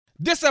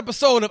This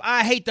episode of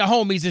I Hate the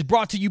Homies is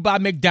brought to you by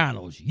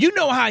McDonald's. You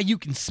know how you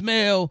can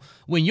smell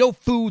when your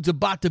food's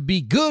about to be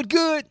good?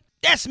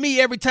 That's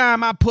me every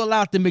time I pull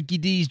out the Mickey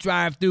D's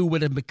drive-thru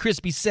with a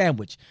McCrispy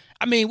sandwich.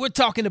 I mean, we're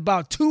talking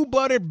about 2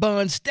 buttered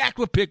buns stacked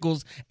with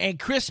pickles and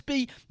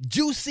crispy,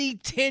 juicy,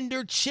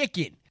 tender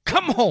chicken.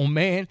 Come on,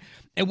 man.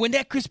 And when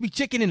that crispy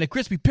chicken and the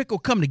crispy pickle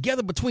come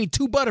together between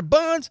 2 buttered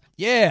buns,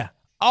 yeah,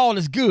 all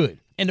is good.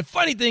 And the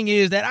funny thing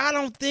is that I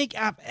don't think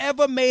I've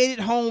ever made it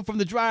home from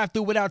the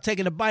drive-thru without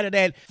taking a bite of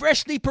that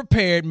freshly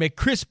prepared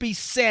McCrispy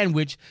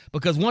sandwich,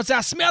 because once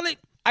I smell it,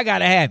 I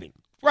gotta have it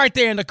right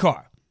there in the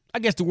car. I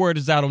guess the word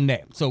is out on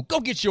that. So go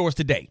get yours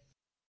today.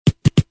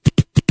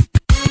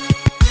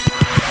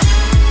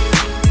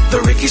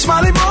 The Ricky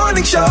Smiley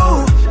Morning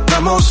Show,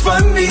 the most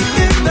funny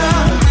in the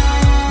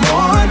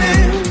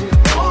morning.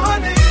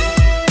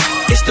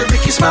 It's the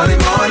Ricky Smiley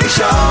Morning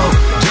Show.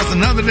 Just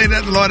another day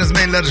that the Lord has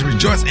made. Let us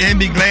rejoice and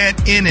be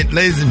glad in it.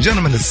 Ladies and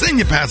gentlemen, the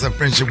senior pastor of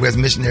Friendship West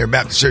Missionary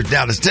Baptist Church,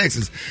 Dallas,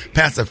 Texas,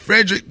 Pastor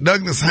Frederick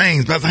Douglass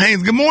Haynes. Pastor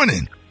Haynes, good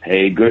morning.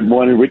 Hey, good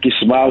morning, Ricky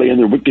Smiley and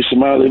the Ricky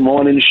Smiley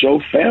Morning Show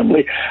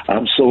family.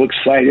 I'm so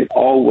excited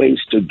always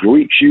to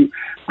greet you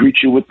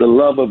with the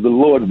love of the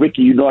Lord.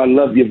 Ricky, you know I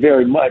love you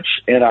very much,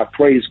 and I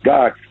praise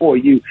God for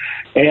you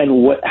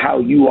and how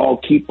you all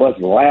keep us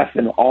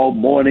laughing all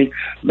morning,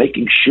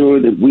 making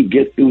sure that we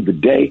get through the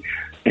day.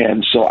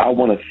 And so I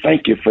want to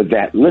thank you for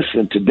that.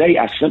 Listen, today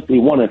I simply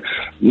want to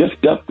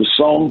lift up the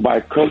song by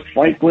Kirk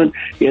Franklin.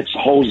 It's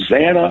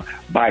Hosanna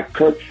by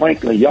Kirk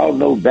Franklin. Y'all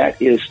know that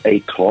is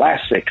a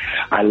classic.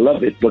 I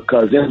love it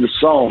because in the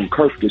song,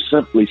 Kirk is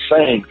simply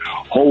saying,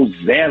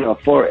 Hosanna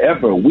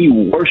forever. We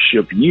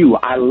worship you.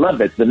 I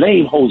love it. The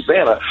name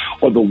Hosanna,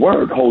 or the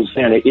word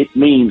Hosanna, it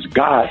means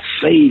God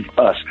save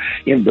us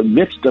in the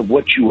midst of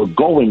what you are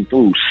going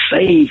through.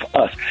 Save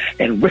us.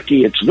 And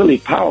Ricky, it's really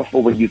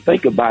powerful when you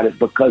think about it,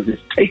 because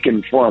it's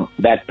taken from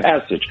that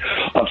passage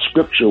of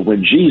Scripture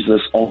when Jesus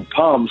on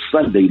Palm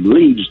Sunday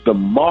leads the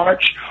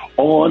march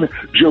on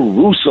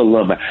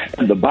Jerusalem.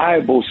 And the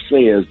Bible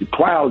says the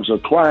crowds are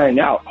crying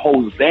out,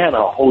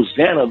 Hosanna.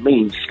 Hosanna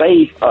means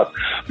save us,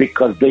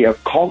 because they are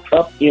caught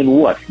up in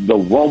what? The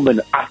Roman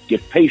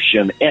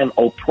occupation and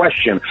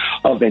oppression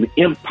of an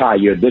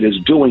empire that is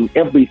doing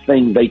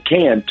everything they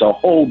can to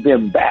hold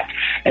them back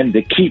and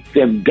to keep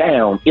them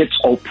down. It's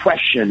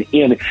oppression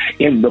in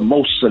the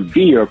most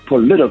severe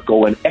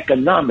political and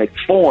economic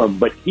form.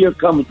 But here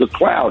comes the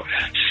crowd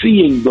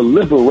seeing the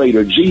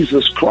liberator,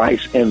 Jesus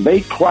Christ, and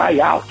they cry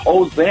out,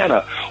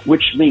 Hosanna,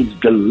 which means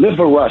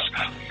deliver us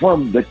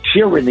from the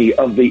tyranny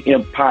of the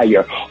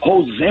empire.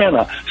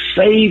 Hosanna,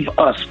 save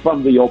us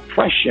from the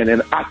oppression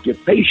and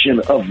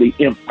occupation of the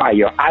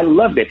empire. I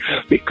love it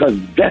because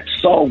that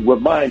song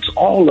reminds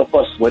all of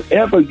us,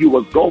 whatever you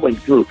are going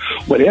through,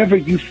 whatever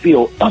you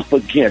feel up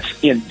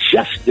against,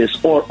 injustice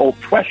or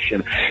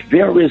oppression,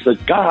 there is a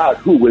God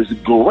who is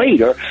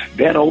greater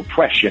than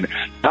oppression.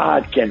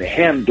 God can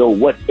handle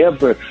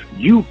whatever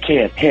you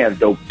can't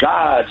handle.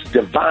 God's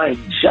divine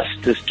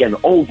justice can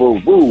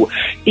overrule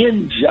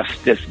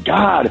injustice.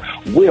 God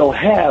will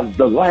have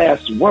the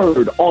last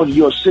word on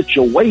your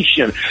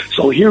situation.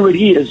 So here it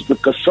is,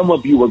 because some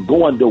of you are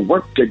going to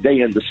work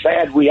today, and the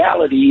sad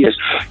reality is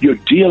you're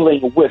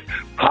dealing with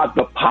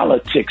the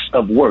politics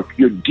of work.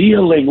 You're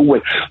dealing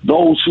with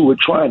those who are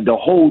trying to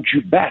hold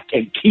you back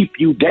and keep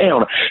you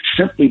down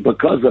simply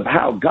because of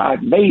how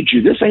God made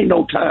you. This ain't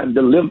no time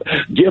to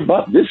give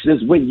up. This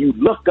is when you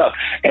look up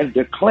and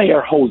declare,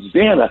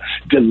 Hosanna,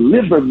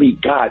 deliver me,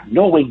 God,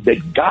 knowing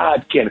that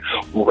God can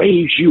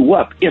raise you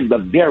up in the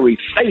very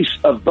face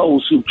of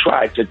those who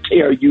try to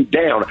tear you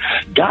down.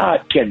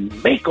 God can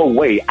make a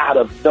way out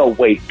of no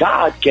way.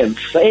 God can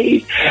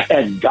save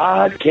and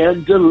God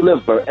can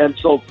deliver. And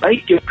so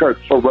thank you, Kirk,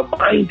 for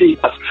reminding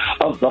us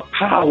of the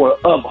power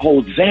of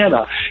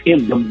Hosanna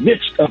in the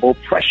midst of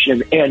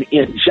oppression and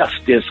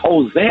injustice.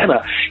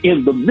 Hosanna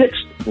in the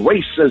midst of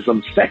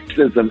racism,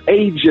 sexism,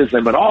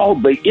 ageism, and all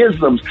the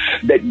isms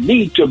that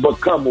need to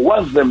become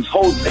wasms.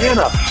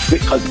 Hosanna,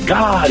 because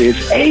God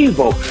is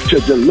able to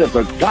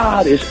deliver.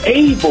 God is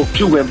able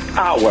to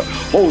empower.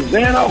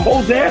 Hosanna,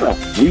 Hosanna.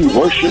 We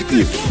worship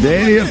you.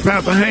 There it is,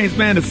 Pastor Haynes,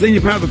 man, the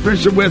senior pastor of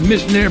Friendship West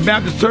Missionary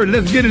Baptist Church.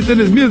 Let's get into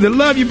this music.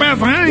 Love you,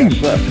 Pastor Haynes.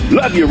 Yes, sir.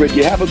 Love you,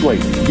 Ricky. Have a great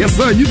one. Yes,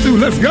 sir. You too.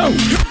 Let's go.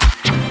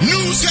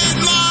 News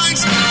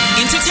headlines.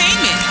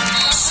 Entertainment.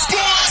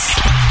 Sports.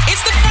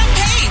 It's the front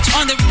page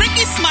on the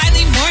Ricky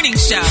Smiley Morning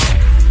Show.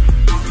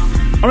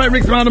 All right,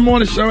 Rick Smiley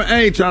Morning Show.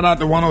 Hey, shout out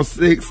to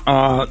 106,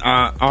 all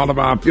of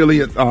our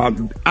affiliates, our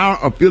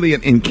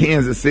affiliate in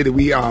Kansas City.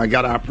 We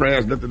got our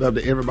prayers lifted up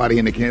to everybody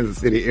in the Kansas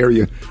City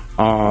area.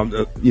 All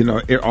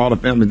the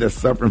families that's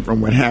suffering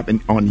from what happened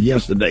on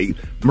yesterday.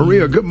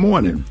 Maria, good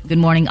morning. Good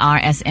morning,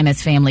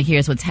 RSMS family.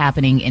 Here's what's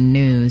happening in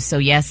news. So,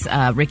 yes,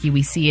 Ricky,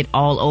 we see it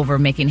all over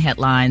making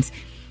headlines.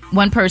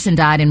 One person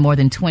died and more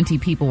than 20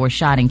 people were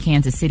shot in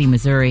Kansas City,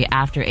 Missouri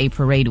after a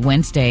parade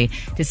Wednesday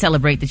to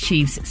celebrate the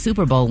Chiefs'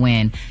 Super Bowl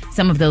win.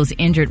 Some of those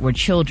injured were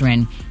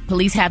children.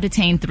 Police have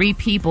detained 3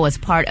 people as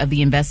part of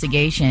the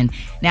investigation.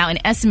 Now, an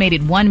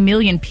estimated 1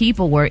 million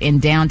people were in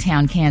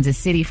downtown Kansas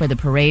City for the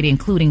parade,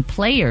 including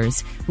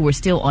players who were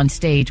still on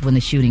stage when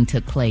the shooting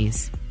took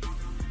place.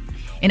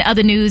 In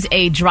other news,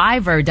 a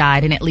driver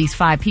died and at least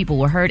 5 people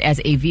were hurt as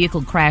a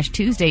vehicle crashed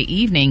Tuesday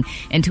evening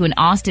into an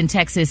Austin,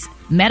 Texas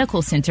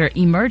medical center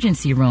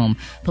emergency room.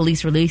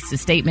 Police released a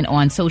statement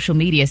on social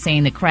media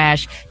saying the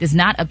crash does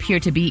not appear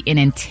to be an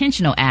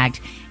intentional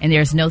act and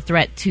there's no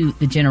threat to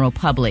the general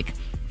public.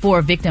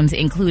 4 victims,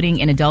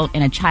 including an adult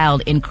and a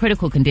child in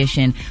critical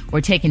condition,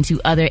 were taken to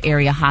other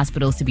area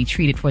hospitals to be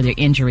treated for their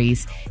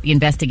injuries. The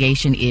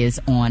investigation is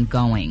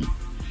ongoing.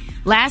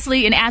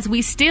 Lastly, and as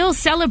we still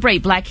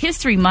celebrate Black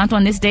History Month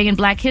on this day in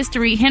Black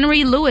history,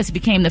 Henry Lewis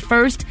became the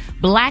first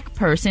black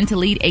person to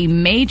lead a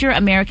major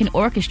American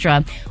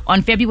orchestra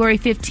on February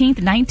 15th,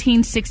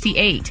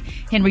 1968.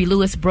 Henry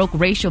Lewis broke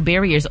racial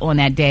barriers on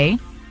that day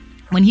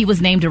when he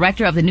was named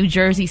director of the New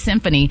Jersey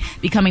Symphony,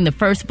 becoming the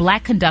first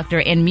black conductor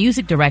and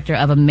music director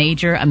of a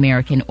major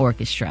American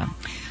orchestra.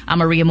 I'm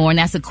Maria Moore, and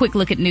that's a quick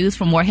look at news.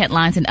 For more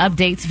headlines and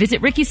updates,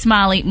 visit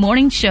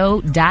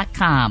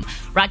RickySmileyMorningShow.com.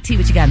 Rock T,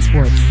 what you got in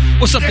sports?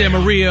 What's up there,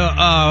 Maria?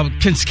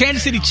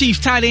 Kansas City Chiefs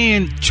tight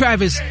end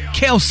Travis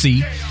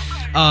Kelce,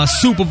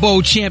 Super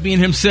Bowl champion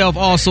himself,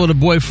 also the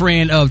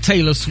boyfriend of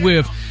Taylor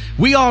Swift.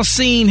 We all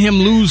seen him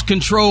lose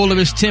control of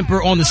his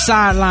temper on the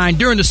sideline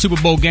during the Super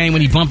Bowl game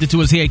when he bumped into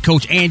his head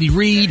coach Andy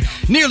Reid,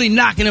 nearly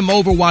knocking him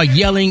over while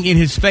yelling in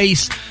his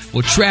face.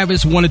 Well,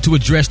 Travis wanted to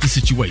address the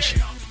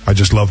situation. I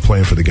just love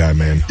playing for the guy,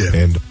 man. Yeah.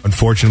 And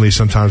unfortunately,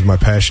 sometimes my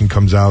passion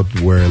comes out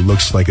where it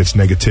looks like it's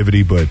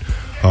negativity, but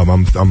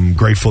I'm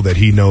grateful that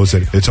he knows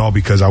that it's all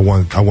because I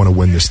want to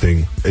win this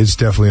thing. It's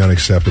definitely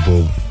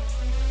unacceptable.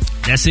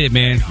 That's it,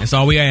 man. That's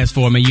all we asked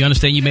for, man. You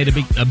understand you made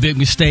a big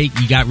mistake.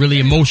 You got really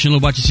emotional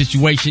about your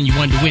situation. You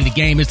wanted to win the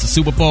game. It's the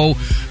Super Bowl.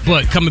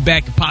 But coming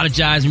back,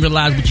 apologize, and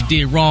realize what you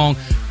did wrong.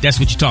 That's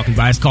what you're talking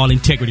about. It's called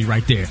integrity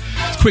right there.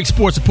 It's a quick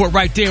sports report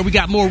right there. We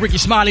got more Ricky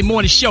Smiley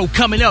Morning Show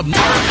coming up.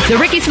 The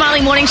Ricky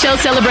Smiley Morning Show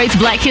celebrates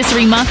Black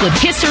History Month with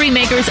history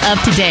makers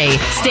of today.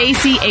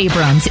 Stacey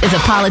Abrams is a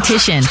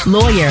politician,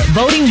 lawyer,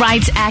 voting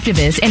rights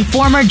activist, and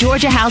former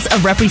Georgia House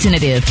of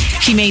Representative.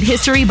 She made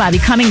history by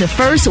becoming the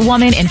first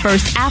woman and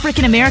first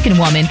African-American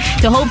woman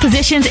to hold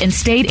positions in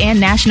state and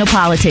national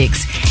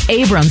politics.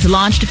 Abrams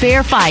launched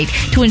Fair Fight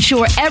to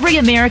ensure every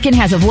American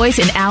has a voice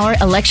in our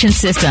election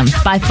system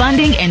by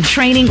funding and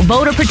training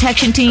voter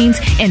protection teams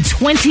in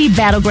 20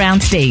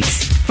 battleground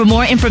states. For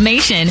more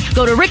information,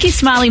 go to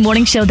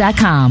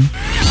RickySmileyMorningShow.com.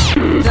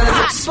 The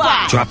hot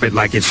spot. Drop it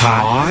like it's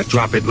hot.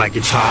 Drop it like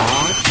it's hot.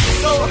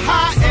 So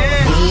hot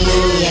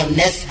and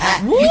that's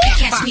hot. You can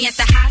catch me at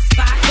the hot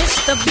spot.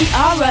 It's the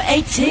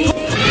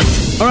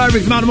BR18. All right,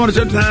 Ricky Smiley Morning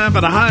Show time for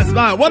the hot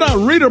spot. What up,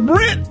 Rita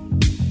Brent?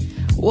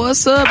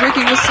 What's up,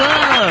 Ricky? What's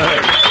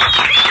up?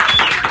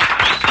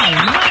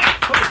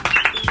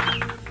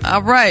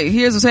 All right,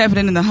 here's what's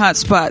happening in the hot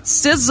spot.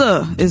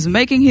 SZA is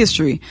making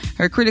history.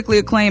 Her critically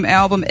acclaimed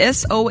album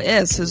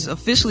SOS has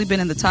officially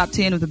been in the top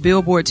 10 of the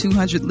Billboard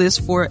 200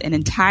 list for an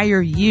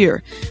entire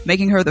year,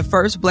 making her the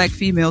first black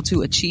female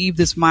to achieve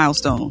this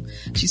milestone.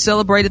 She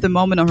celebrated the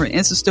moment on her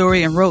Insta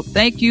story and wrote,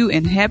 "Thank you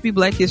and happy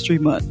Black History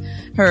Month."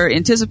 Her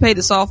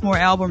anticipated sophomore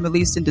album,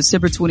 released in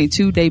December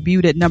 22,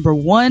 debuted at number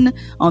 1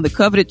 on the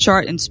coveted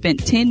chart and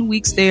spent 10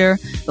 weeks there.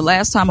 The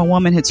last time a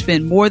woman had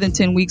spent more than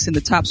 10 weeks in the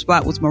top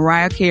spot was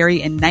Mariah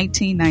Carey in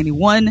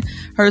 1991.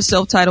 Her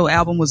self-titled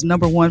album was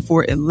number 1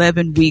 for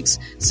 11 weeks.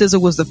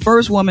 SZA was the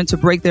first woman to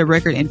break that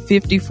record in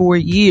 54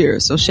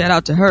 years, so shout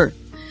out to her.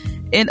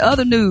 In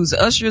other news,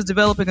 Usher is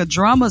developing a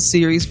drama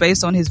series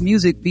based on his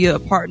music via a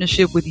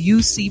partnership with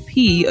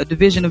UCP, a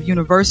division of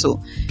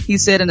Universal. He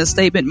said in a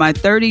statement, "My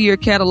 30-year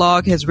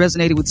catalog has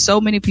resonated with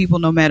so many people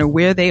no matter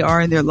where they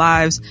are in their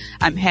lives.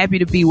 I'm happy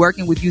to be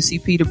working with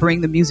UCP to bring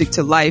the music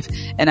to life,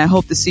 and I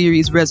hope the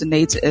series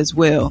resonates as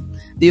well."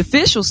 The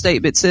official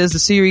statement says the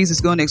series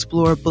is going to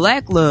explore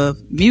black love,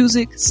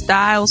 music,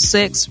 style,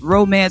 sex,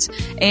 romance,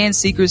 and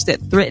secrets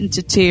that threaten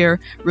to tear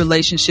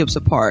relationships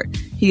apart.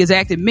 He has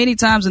acted many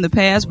times in the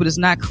past, but it's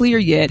not clear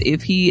yet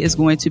if he is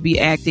going to be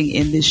acting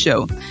in this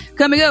show.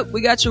 Coming up, we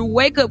got your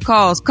wake-up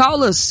calls.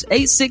 Call us,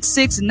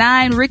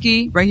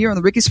 866-9-RICKY, right here on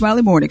the Ricky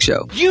Smiley Morning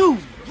Show. You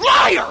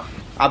liar!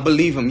 I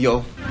believe him,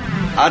 yo.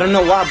 I don't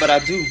know why, but I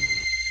do.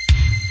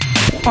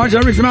 All right,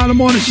 Ricky Smiley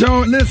Morning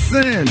Show.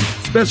 Listen,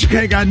 Special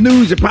K got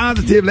news you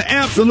positively,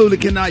 absolutely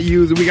cannot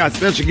use. And we got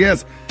special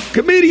guest,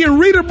 comedian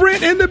Rita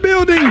Brent in the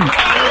building.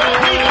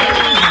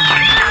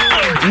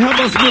 Help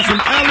us with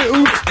some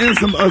alley-oops and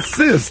some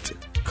assists.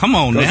 Come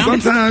on now.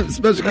 Sometimes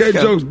Special K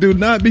jokes do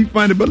not be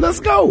funny, but let's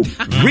go.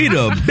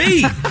 Rita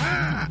B.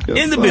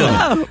 in the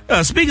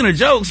building. Speaking of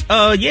jokes,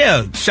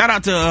 shout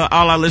out to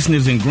all our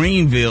listeners in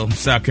Greenville,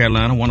 South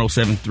Carolina,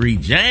 107.3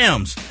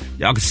 Jams.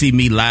 Y'all can see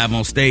me live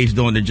on stage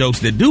doing the jokes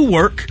that do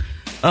work.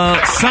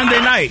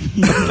 Sunday night.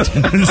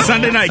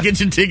 Sunday night, get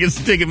your tickets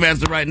to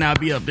Ticketmaster right now. I'll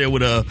be up there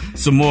with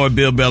some more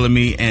Bill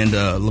Bellamy and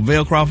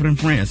Lavelle Crawford and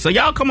friends. So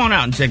y'all come on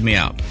out and check me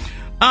out.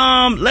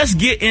 Let's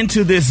get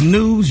into this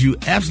news you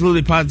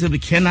absolutely positively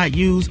cannot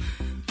use.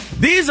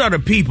 These are the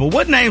people.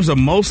 What names are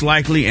most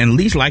likely and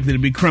least likely to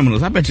be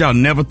criminals? I bet y'all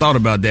never thought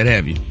about that,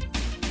 have you?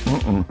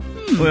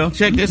 Well,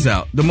 check this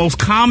out. The most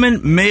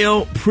common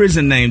male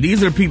prison name.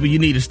 These are people you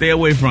need to stay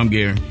away from,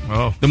 Gary.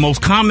 Oh. The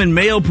most common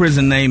male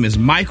prison name is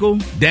Michael,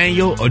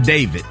 Daniel, or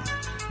David.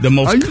 The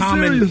most Are you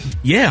common. serious?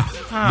 Yeah.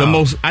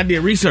 How? I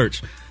did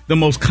research. The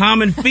most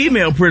common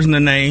female prisoner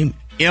name,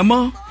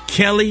 Emma,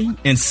 Kelly,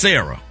 and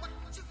Sarah.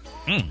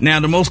 Now,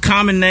 the most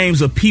common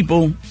names of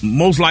people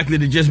most likely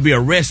to just be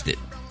arrested.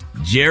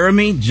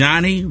 Jeremy,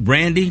 Johnny,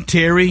 Randy,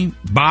 Terry,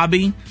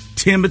 Bobby,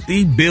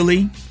 Timothy,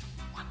 Billy,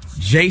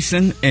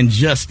 Jason, and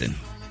Justin.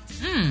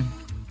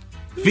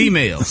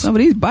 Females. Some of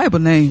these Bible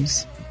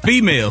names.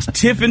 Females.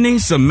 Tiffany,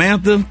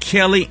 Samantha,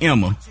 Kelly,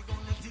 Emma.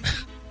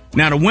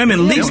 Now, the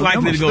women least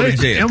likely to go to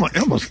jail.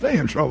 Emma stay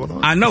in trouble, though.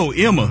 I know,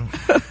 Emma.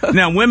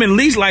 Now, women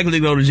least likely to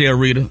go to jail,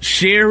 Rita.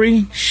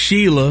 Sherry,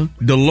 Sheila,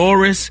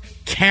 Dolores,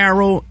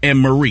 Carol, and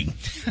Marie.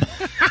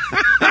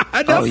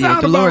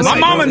 Dolores. My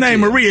mama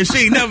named Maria.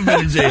 She ain't never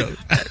been to jail.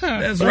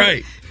 That's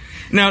right.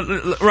 Now,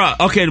 right,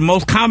 okay, the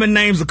most common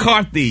names of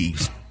car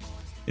thieves.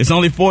 It's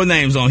only 4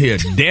 names on here.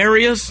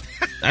 Darius,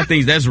 I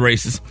think that's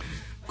racist.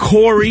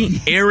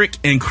 Corey, Eric,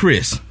 and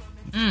Chris.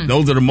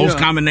 Those are the most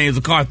common names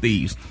of car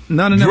thieves.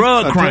 None of them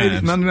drug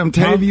crimes. None of them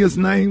Tavius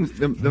names.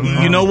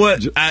 You know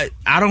what? I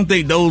don't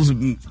think those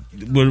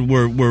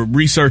were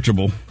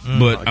researchable,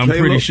 but I'm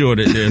pretty sure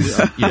that there's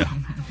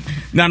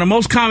Now, the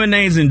most common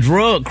names in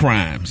drug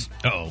crimes.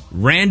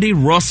 Randy,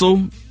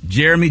 Russell,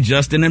 Jeremy,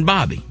 Justin, and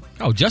Bobby.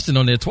 Oh, Justin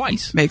on there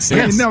twice. Makes I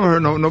ain't sense. never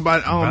heard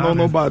nobody. I don't know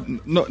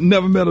nobody.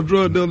 Never met a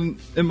drug dealer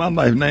in my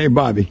life named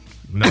Bobby.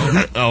 No.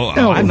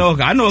 I know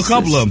a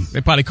couple of them.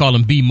 They probably call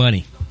him B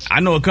Money. I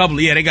know a couple.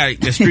 Yeah, they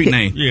got the street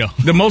name. Yeah.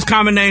 The most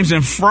common names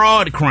in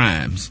fraud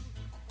crimes: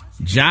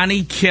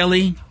 Johnny,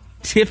 Kelly,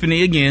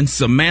 Tiffany again,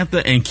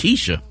 Samantha, and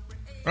Keisha.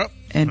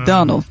 And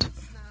Donald.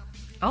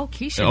 Oh,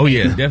 Keisha. Oh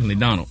yeah, definitely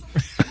Donald.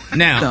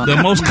 Now, the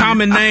most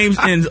common names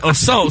in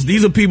assaults.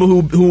 These are people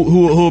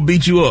who'll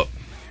beat you up.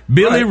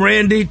 Billy,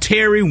 Randy,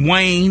 Terry,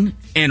 Wayne,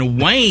 and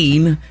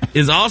Wayne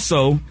is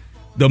also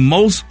the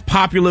most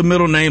popular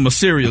middle name of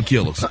serial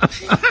killers.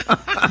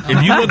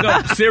 If you look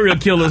up serial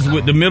killers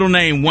with the middle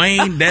name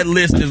Wayne, that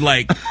list is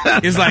like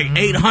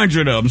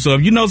 800 of them. So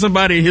if you know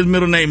somebody, his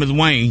middle name is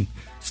Wayne,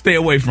 stay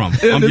away from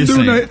him. I'm just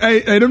saying.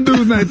 Hey, them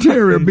dudes named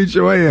Terry will beat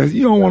your ass.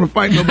 You don't want to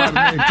fight nobody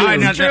named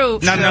Terry. All right,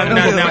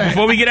 now,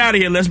 before we get out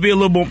of here, let's be a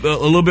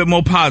little bit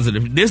more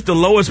positive. This is the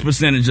lowest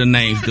percentage of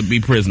names to be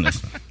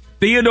prisoners.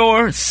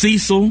 Theodore,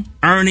 Cecil,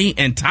 Ernie,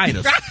 and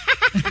Titus.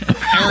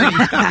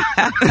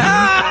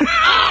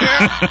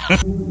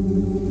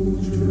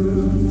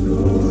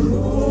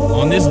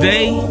 On this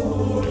day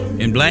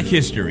in Black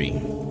history,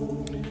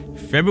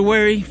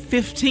 February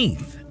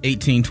 15th,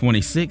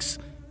 1826,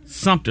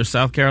 Sumter,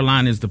 South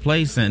Carolina is the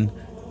place, and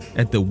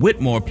at the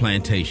Whitmore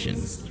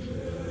Plantation,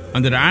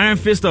 under the iron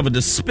fist of a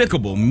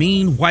despicable,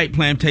 mean white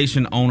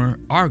plantation owner,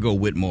 Argo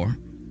Whitmore,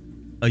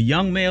 a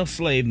young male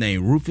slave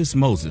named Rufus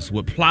Moses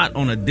would plot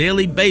on a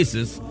daily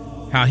basis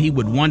how he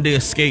would one day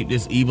escape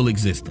this evil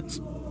existence.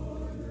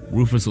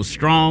 Rufus was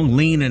strong,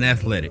 lean, and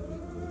athletic.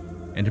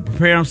 And to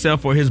prepare himself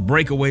for his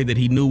breakaway that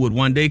he knew would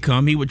one day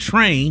come, he would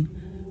train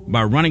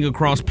by running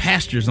across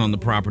pastures on the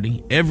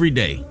property every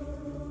day,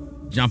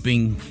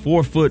 jumping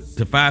 4-foot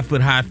to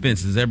 5-foot high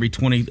fences every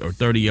 20 or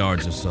 30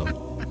 yards or so.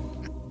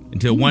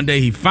 Until one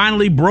day he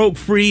finally broke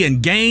free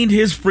and gained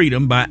his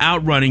freedom by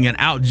outrunning and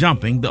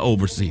outjumping the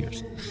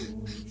overseers.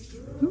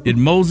 Did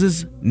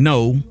Moses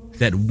know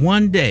that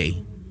one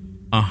day,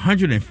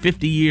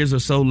 150 years or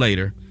so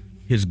later,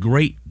 his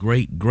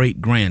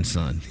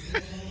great-great-great-grandson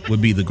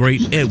would be the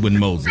great Edwin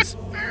Moses,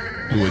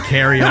 who would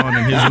carry on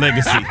in his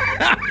legacy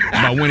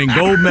by winning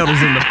gold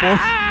medals in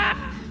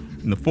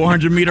the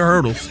 400-meter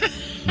hurdles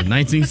in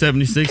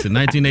 1976 and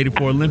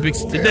 1984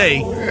 Olympics?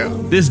 Today,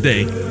 this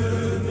day,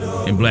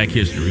 in Black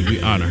history,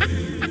 we honor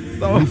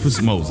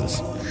Rufus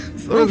Moses.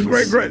 So his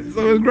great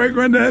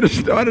granddad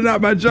started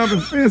out by jumping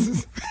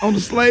fences on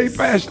the slave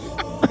pasture.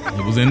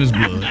 It was in his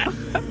blood.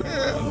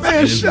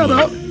 Man, shut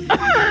up.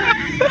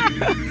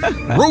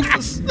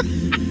 Rufus.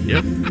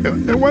 Yep.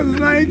 And what's his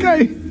name,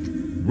 Kay?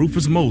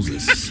 Rufus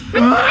Moses.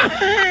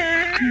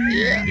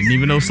 Didn't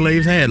even know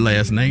slaves had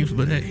last names,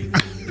 but hey.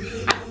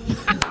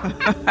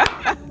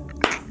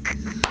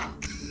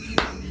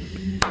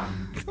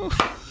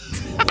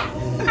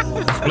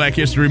 This Black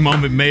History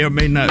moment may or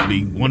may not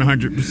be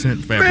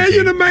 100% fabricated. Man,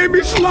 you done made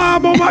me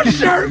slob on my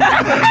shirt.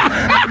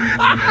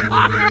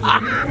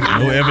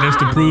 No evidence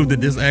to prove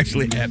that this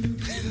actually happened.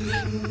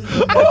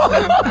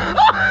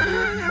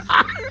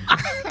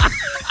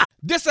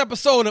 This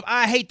episode of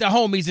I Hate the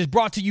Homies is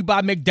brought to you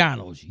by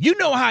McDonald's. You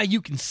know how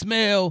you can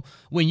smell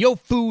when your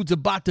food's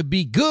about to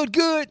be good?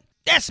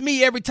 That's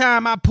me every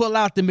time I pull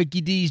out the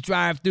Mickey D's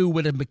drive-thru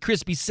with a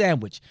McCrispy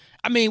sandwich.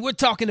 I mean, we're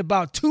talking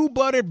about 2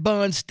 buttered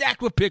buns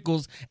stacked with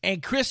pickles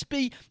and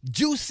crispy,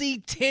 juicy,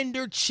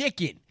 tender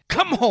chicken.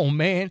 Come on,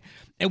 man.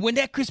 And when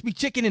that crispy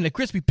chicken and the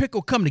crispy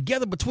pickle come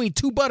together between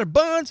 2 buttered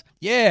buns,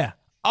 yeah,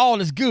 all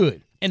is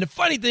good. And the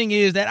funny thing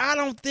is that I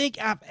don't think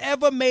I've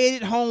ever made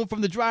it home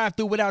from the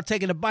drive-thru without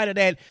taking a bite of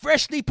that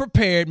freshly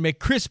prepared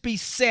McCrispy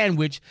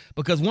sandwich,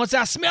 because once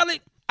I smell it,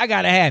 I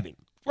gotta have it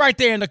right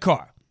there in the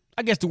car.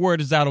 I guess the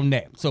word is out on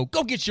that. So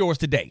go get yours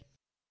today.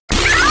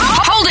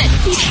 Hold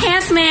it! He's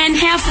half man,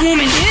 half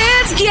woman.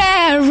 It's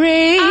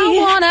Gary. I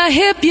wanna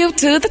hip you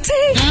to the T.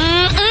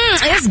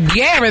 It's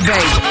Gary,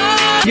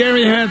 baby.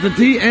 Gary has the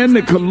tea and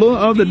the color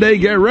of the day.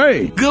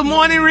 Gary. Good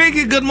morning,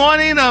 Ricky. Good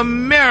morning,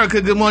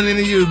 America. Good morning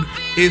to you.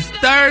 It's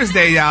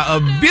Thursday, y'all.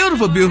 A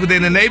beautiful, beautiful day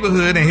in the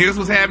neighborhood. And here's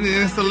what's happening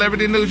in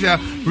celebrity news, y'all.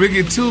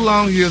 Ricky, 2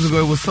 long years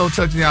ago, it was so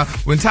touching, y'all.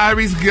 When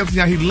Tyrese Gibson,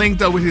 y'all, he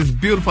linked up with his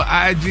beautiful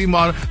IG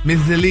model, Miss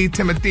Zelee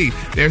Timothy.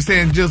 They're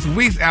saying just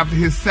weeks after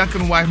his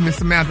second wife, Miss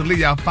Samantha Lee,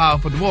 y'all,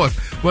 filed for divorce.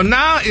 Well,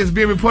 now it's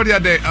being reported, y'all,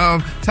 that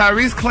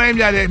Tyrese claimed,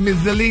 y'all, that Miss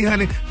Zelee,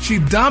 honey, she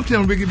dumped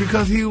him, Ricky,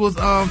 because he was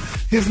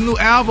his new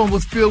album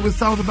was filled with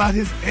songs about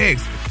his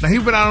ex. Now, he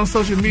went out on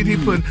social media,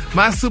 he put,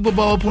 my Super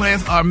Bowl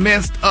plans are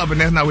messed up,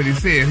 and that's not what he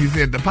said. He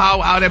said, the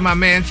power out at my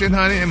mansion,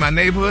 honey, in my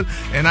neighborhood,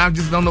 and I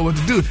just don't know what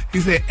to do. He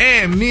said,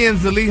 and me and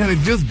Zelee, honey,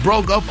 just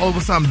broke up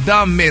over some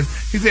dumb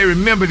mess. He said,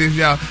 remember this,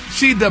 y'all.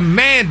 She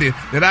demanded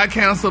that I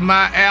cancel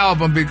my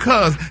album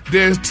because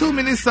there's too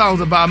many songs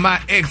about my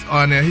ex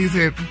on there. He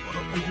said,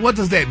 what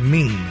does that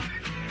mean?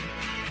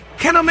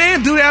 Can a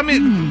man do that? I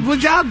mean,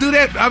 would y'all do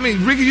that? I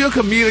mean, Ricky, you're a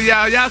comedian,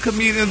 y'all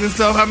comedians and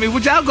stuff. I mean,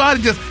 would y'all go out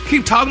and just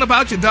keep talking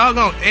about your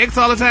doggone ex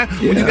all the time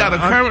when you got a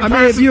current person?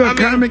 I mean, if you're a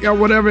comic or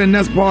whatever, and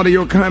that's part of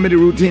your comedy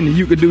routine, and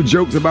you could do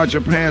jokes about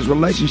your past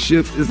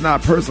relationships, it's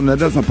not personal.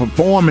 That's a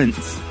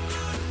performance.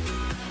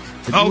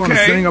 If you want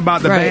to sing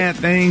about the bad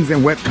things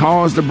and what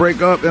caused the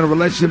breakup in a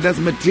relationship, that's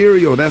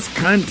material. That's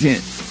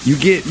content. You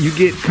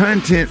get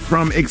content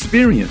from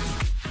experience.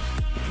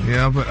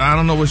 Yeah, but I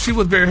don't know what she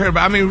was very hurt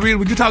about. I mean, really,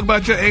 would you talk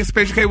about your ex,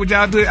 Special K? Would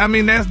y'all do it? I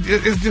mean, that's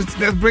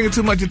bringing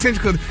too much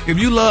attention. Because if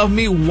you love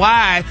me,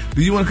 why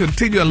do you want to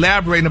continue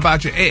elaborating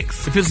about your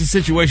ex? If it's a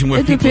situation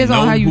where people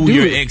know who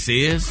your ex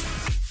is,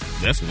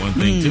 that's one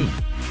thing too.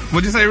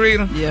 What'd you say,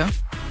 Rita? Yeah.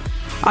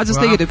 I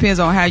just think it depends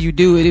on how you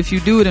do it. If you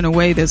do it in a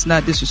way that's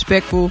not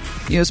disrespectful,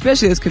 you know,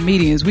 especially as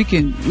comedians, we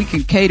can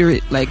cater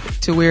it like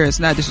to where it's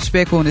not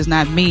disrespectful and it's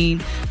not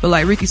mean. But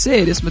like Ricky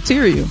said, it's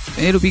material,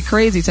 and it'll be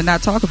crazy to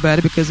not talk about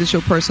it because it's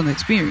your personal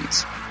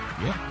experience.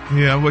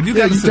 Yeah, well, you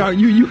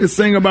can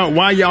sing about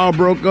why y'all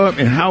broke up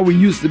and how we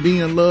used to be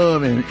in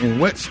love and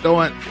what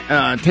started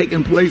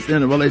taking place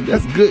in a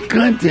relationship. That's good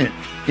content.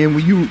 And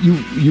when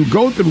you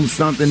go through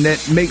something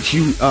that makes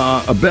you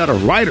a better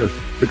writer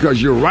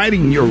because you're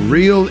writing your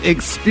real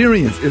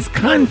experience. It's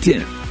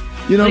content.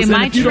 You know, but it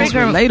might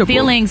trigger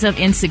feelings of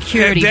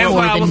insecurity for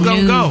the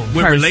new person.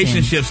 With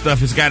relationship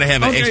stuff, it's got to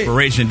have an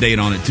expiration date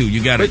on it too.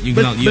 You got to. You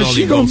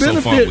only go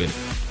so far with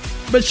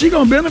it. But she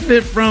gonna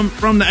benefit from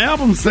the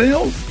album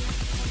sales.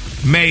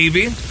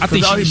 Maybe. I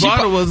think all he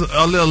bought her was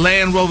a little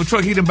Land Rover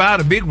truck. He didn't buy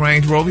the big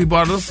Range Rover. He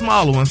bought a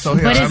smaller one. So,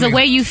 but is the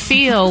way you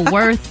feel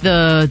worth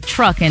the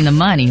truck and the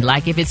money?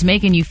 Like, if it's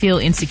making you feel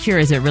insecure,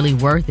 is it really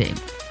worth it?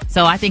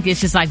 So I think it's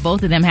just like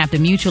both of them have to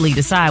mutually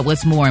decide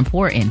what's more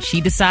important.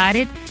 She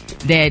decided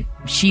that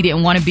she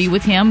didn't want to be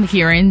with him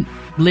hearing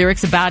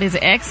lyrics about his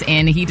ex,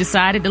 and he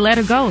decided to let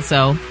her go.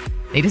 So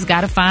they just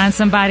got to find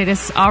somebody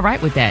that's all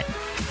right with that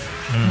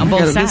on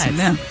both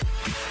sides.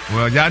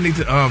 Well, y'all need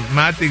to,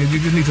 my thing is you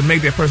just need to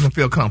make that person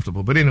feel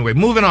comfortable. But anyway,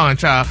 moving on,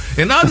 child.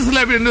 In other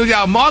celebrity news,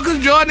 y'all,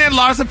 Marcus Jordan and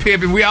Larsa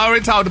Pippen, we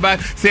already talked about,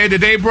 said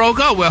that they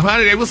broke up. Well,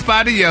 honey, they were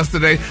spotted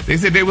yesterday. They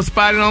said they were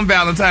spotted on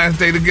Valentine's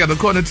Day together.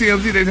 According to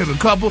TMZ, they said the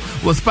couple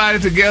was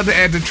spotted together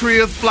at the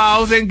Trios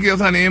Flowers and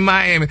Gifts, honey, in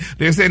Miami.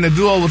 They're saying the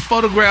duo was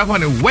photographed,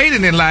 honey,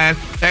 waiting in line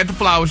at the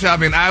flower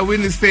shop. And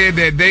eyewitness said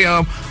that they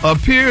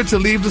appeared to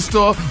leave the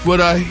store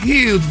with a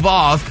huge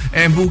vase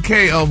and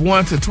bouquet of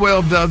 1 to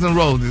 12 dozen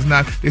roses.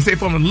 Now, they say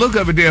from the look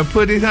of it, they'll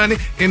put it, honey,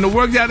 in the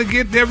work y'all to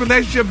get their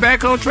relationship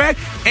back on track,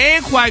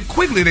 and quite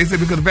quickly, they said,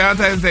 because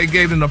Valentine's Day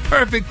gave them the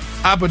perfect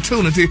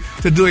opportunity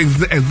to do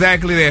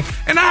exactly that.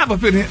 And I have a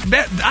feeling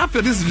I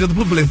feel this is just a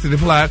publicity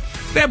plot.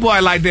 That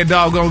boy like that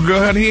doggone girl,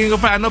 honey. He ain't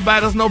gonna find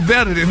nobody else no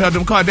better than her.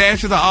 Them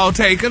Kardashians are all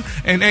taken,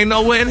 and ain't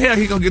no way in hell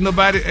he gonna get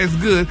nobody as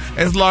good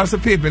as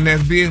Larsa Pippen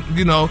that's being,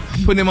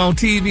 putting him on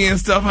TV and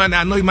stuff, honey.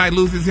 I know he might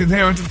lose his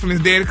inheritance from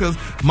his daddy because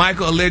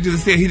Michael allegedly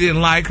said he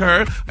didn't like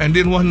her and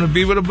didn't want him to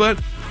be with her, but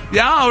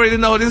y'all already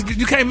know this.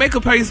 You can't make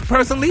a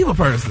person leave a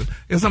person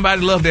if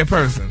somebody loves that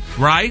person,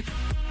 right?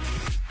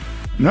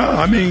 No,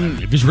 I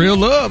mean, if it's real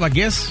love, I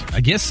guess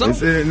so.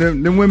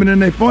 Them women in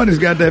their 40s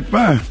got that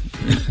fire.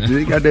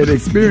 They got that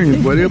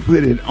experience, but they'll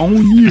put it on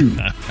you.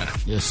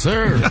 Yes,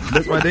 sir.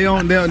 That's why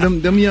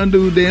them young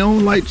dudes, they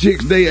don't like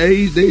chicks their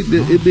age.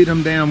 It be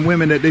them damn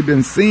women that they've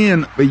been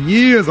seeing for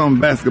years on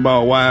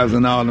Basketball Wives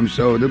and all them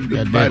shows. Them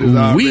fighters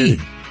already.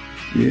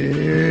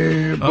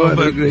 Yeah,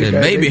 but they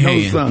baby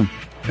hands.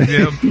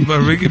 Yeah,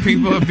 but Ricky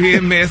people are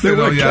being messy,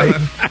 though, y'all.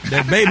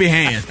 That baby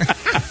hand.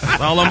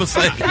 That's all I'm going to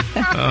say. All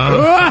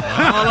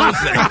I'm going to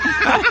say.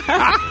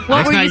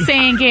 What were you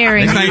saying,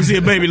 Gary? Next time you see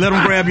a baby, let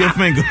them grab your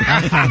finger.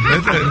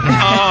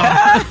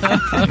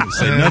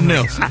 Say nothing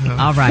else.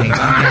 All right.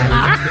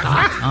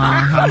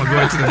 I'm going to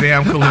go to the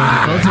damn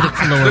Kahlua. Go to the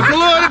Kahlua. The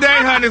Kahlua today,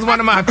 honey, is one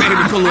of my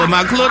favorite Kahlua.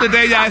 My Kahlua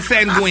today, y'all, is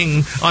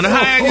sanguine. On the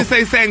high end, you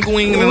say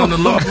sanguine, and on the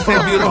low, you say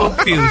beautiful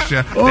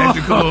fuchsia. That's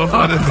your Kahlua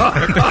for the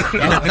day.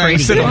 That's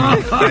crazy.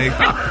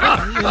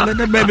 Let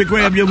that baby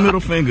grab your middle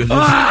finger.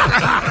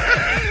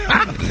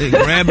 They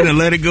grab it and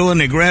let it go,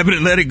 and they grab it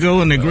and let it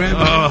go, and they grab it.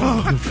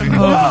 Oh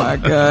my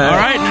God. All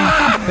right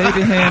now.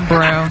 Baby hand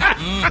brown.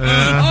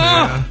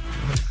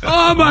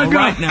 Oh my All God.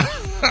 right now.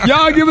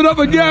 Y'all give it up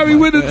for Gary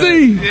with the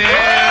T.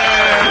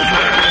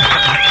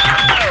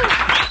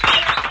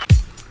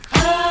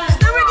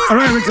 All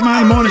right, Rick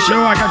Smiley Morning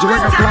Show. I got your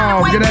wake up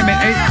call. Get at me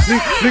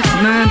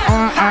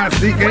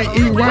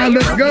 866-9-RICKEY.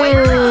 Let's go.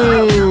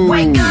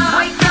 Wake up,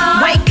 wake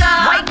up, wake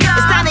up, wake up.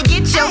 It's time to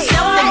get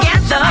yourself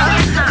together.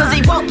 Cause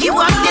he woke you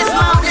up this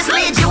morning,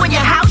 slid you in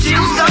your house shoes,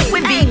 go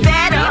and be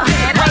better.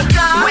 Wake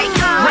up, wake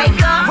up,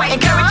 wake up.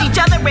 Encourage each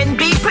other and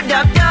be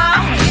productive.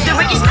 The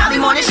Ricky Smiley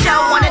Morning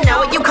Show. Wanna know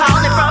where you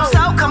calling from?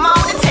 So come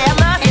on and tell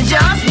us and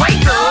just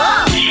wake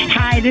up.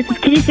 Hi, this is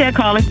Keisha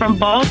calling from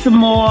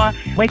Baltimore.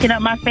 Waking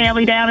up my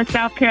family down in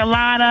South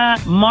Carolina.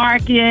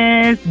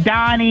 Marcus,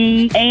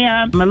 Donnie,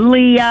 Am,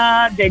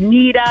 Malia,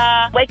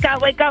 Danita. Wake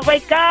up, wake up,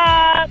 wake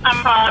up.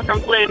 I'm calling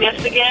from Flint,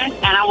 Michigan,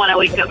 and I want to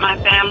wake up my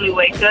family.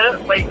 Wake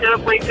up, wake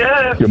up, wake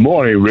up. Good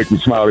morning, Ricky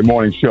Smiley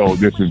Morning Show.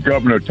 This is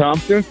Governor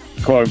Thompson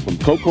calling from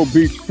Cocoa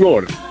Beach,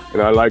 Florida.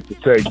 And I'd like to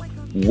say,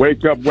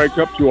 wake up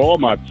to all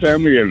my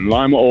family in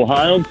Lima,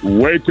 Ohio.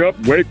 Wake up,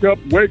 wake up,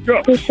 wake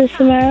up. This is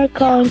Samara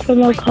calling from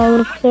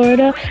Ocala,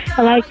 Florida.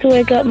 I like to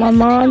wake up my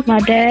mom, my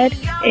dad,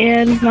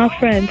 and my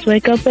friends.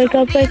 Wake up, wake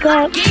up, wake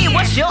up. Yeah,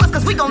 what's yours?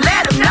 Cause we gon'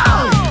 let them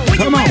know.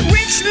 Come on.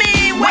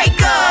 Richmond,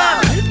 wake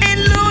up. And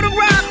Little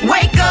Rock,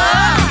 wake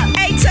up.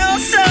 Hey,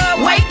 Tulsa,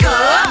 wake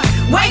up.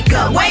 Wake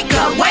up, wake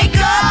up, wake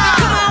up.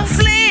 Come on,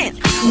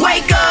 Flint,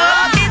 wake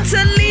up. In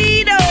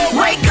Toledo,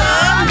 wake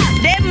up.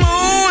 Des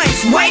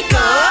Moines, wake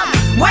up.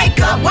 Wake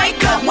up,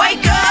 wake up,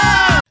 wake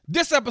up.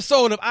 This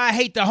episode of I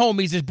Hate the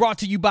Homies is brought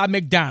to you by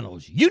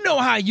McDonald's. You know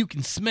how you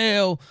can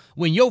smell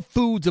when your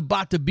food's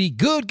about to be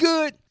good?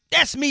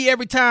 That's me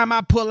every time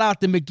I pull out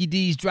the Mickey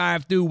D's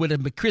drive-thru with a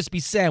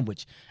McCrispy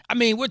sandwich. I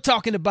mean, we're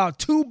talking about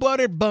 2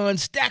 buttered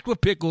buns stacked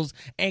with pickles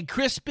and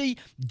crispy,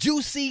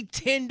 juicy,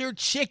 tender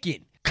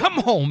chicken. Come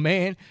on,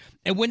 man.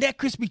 And when that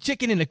crispy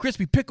chicken and the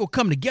crispy pickle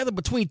come together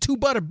between 2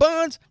 buttered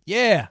buns,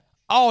 yeah,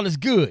 all is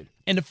good.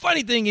 And the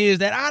funny thing is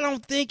that I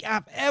don't think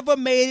I've ever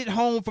made it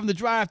home from the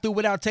drive-thru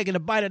without taking a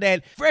bite of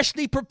that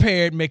freshly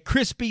prepared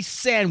McCrispy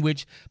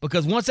sandwich,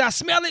 because once I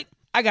smell it,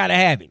 I gotta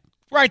have it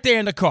right there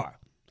in the car.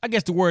 I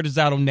guess the word is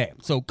out on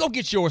that. So go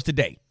get yours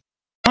today.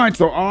 All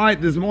right,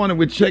 this morning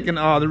we're checking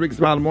the Ricky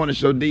Smiley Morning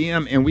Show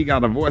DM, and we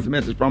got a voice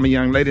message from a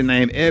young lady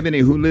named Ebony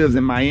who lives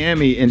in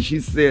Miami, and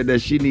she said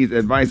that she needs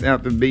advice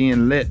after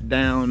being let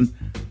down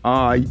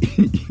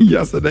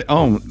yesterday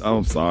on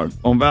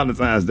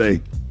Valentine's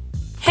Day.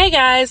 Hey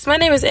guys, my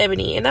name is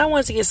Ebony, and I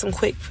want to get some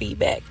quick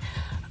feedback.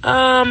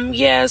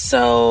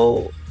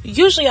 So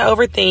usually I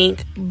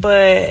overthink,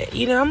 but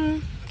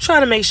I'm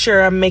trying to make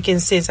sure I'm making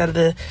sense out of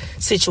the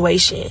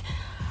situation.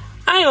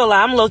 I ain't gonna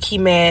lie, I'm low-key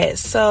mad,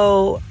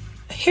 so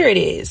here it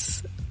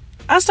is.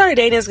 I started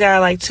dating this guy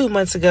like 2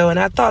 months ago, and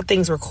I thought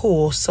things were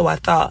cool, so I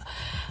thought.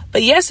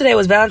 But yesterday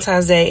was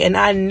Valentine's Day, and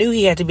I knew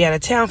he had to be out of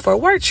town for a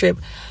work trip,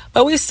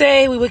 but we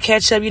said we would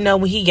catch up,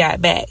 when he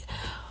got back.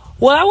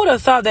 Well, I would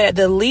have thought that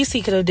the least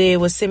he could have did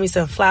was send me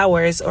some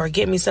flowers or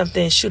get me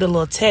something, shoot a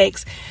little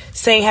text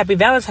saying Happy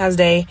Valentine's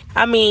Day.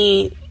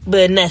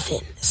 But nothing.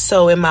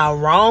 So am I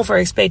wrong for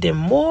expecting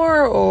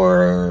more,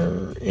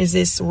 or is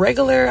this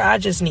regular? I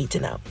just need to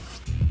know.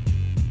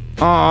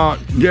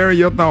 Gary,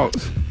 your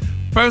thoughts?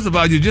 First of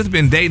all, you've just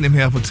been dating him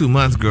here for 2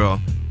 months,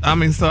 girl.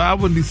 So I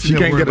wouldn't be sitting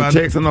She can't get a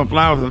text and no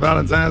flowers on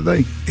Valentine's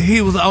Day?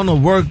 He was on a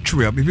work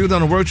trip. If he was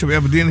on a work trip,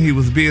 evidently he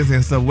was busy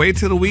and stuff. Wait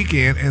till the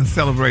weekend and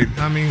celebrate.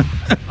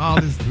 All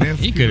this mess.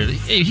 He could have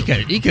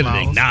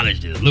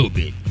acknowledged it a little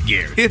bit,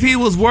 Gary. If he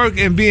was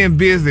working and being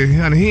busy,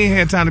 honey, he ain't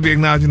had time to be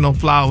acknowledging no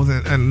flowers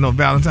and no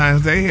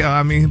Valentine's Day.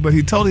 But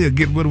he told her he'd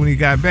get with her when he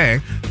got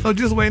back. So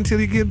just wait until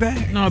he get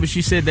back. No, but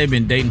she said they've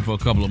been dating for a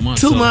couple of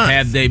months. 2 months.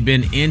 Have they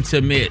been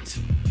intimate?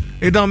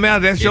 It don't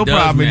matter. That's your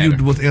problem. Matter.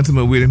 You was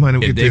intimate with him, honey.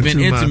 If they've been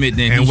intimate,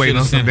 then and he wait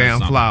on some damn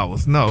something.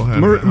 flowers. No,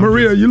 honey.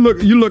 Maria, you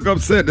look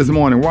upset this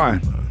morning. Why?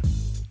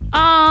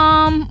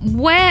 I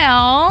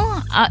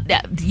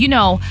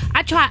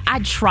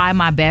try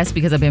my best,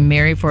 because I've been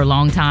married for a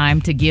long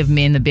time, to give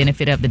men the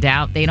benefit of the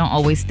doubt. They don't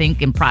always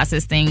think and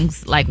process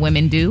things like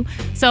women do.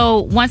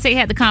 So once they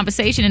had the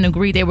conversation and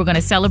agreed they were going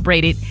to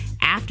celebrate it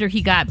after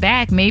he got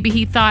back, maybe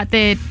he thought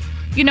that,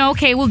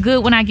 okay, we're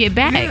good when I get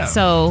back. Yeah.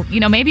 So,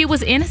 maybe it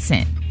was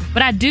innocent.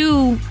 But I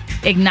do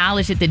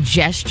acknowledge that the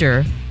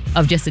gesture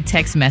of just a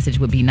text message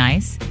would be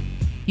nice.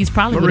 He's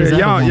probably with Maria, his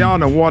other woman. y'all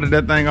done watered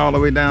that thing all the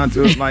way down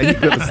to it. Like, he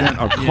could have sent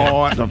a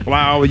card, a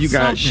flower. You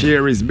got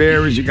Sherry's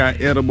berries. You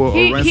got edible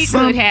orange. He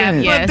could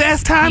have, yes. But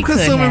that's time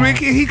consuming,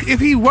 Ricky. If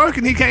he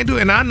working, he can't do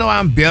it. And I know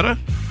I'm better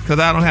because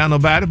I don't have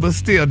nobody. But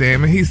still,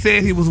 damn it, he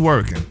said he was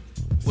working.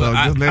 So Well,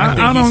 just let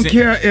him I don't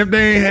care if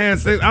they ain't had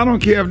sex. I don't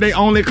care if they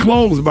only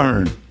clothes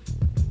burn.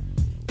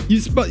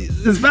 It's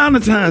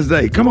Valentine's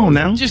Day. Come on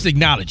now. Just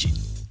acknowledge it.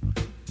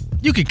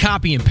 You can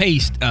copy and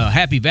paste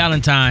Happy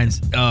Valentine's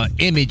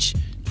image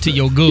to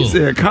your good. He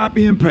said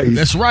copy and paste.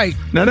 That's right.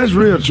 Now that's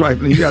real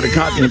trifling. You got to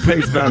copy and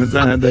paste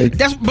Valentine's Day.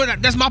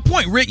 That's my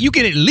point, Rick. You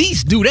can at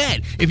least do that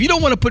if you don't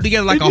want to put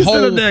together like if a you whole.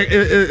 sit up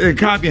there and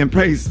copy and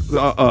paste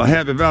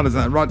Happy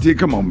Valentine's. Rod,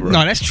 come on, bro.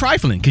 No, that's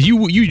trifling because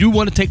you do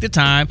want to take the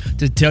time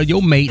to tell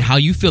your mate how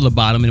you feel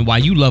about him and why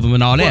you love him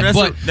and all that.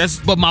 Well,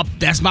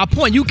 that's my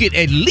point. You could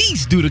at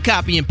least do the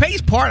copy and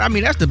paste part. I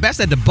mean, that's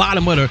at the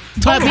bottom of the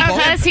But total.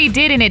 because he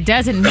did, and it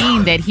doesn't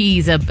mean that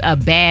he's a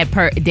bad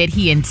that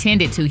he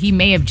intended to. He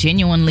may have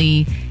genuinely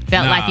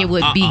felt like it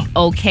would be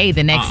okay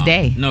the next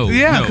day. No,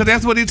 Yeah, because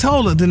that's what he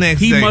told her the next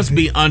day. He must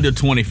be under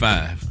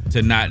 25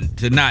 to not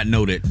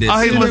know that this.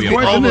 The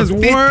question is,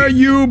 were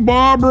you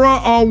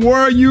Barbara or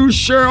were you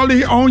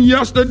Shirley on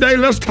yesterday?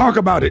 Let's talk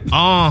about it.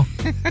 Yeah,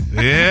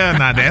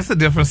 now that's a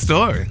different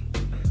story.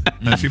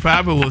 She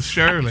probably was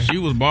Shirley. She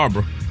was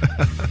Barbara.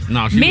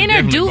 No, she Men was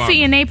are definitely doofy Barbara.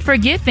 and they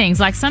forget things.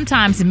 Like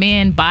sometimes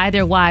men buy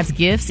their wives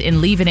gifts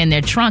and leave it in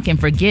their trunk and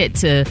forget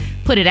to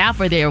put it out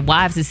for their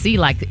wives to see,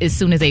 like as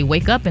soon as they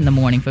wake up in the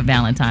morning for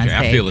Valentine's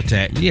Okay, Day. I feel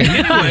attacked.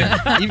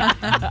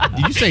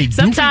 Did you say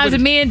sometimes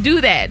men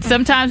do that.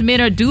 Sometimes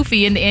men are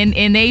doofy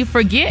and they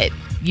forget,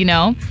 you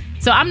know.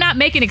 So I'm not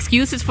making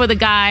excuses for the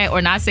guy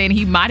or not saying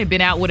he might have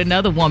been out with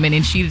another woman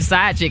and she's a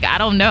side chick. I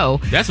don't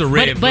know. That's a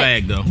red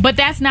flag, though. But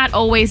that's not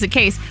always the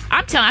case.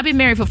 I've been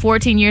married for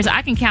 14 years.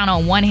 I can count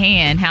on one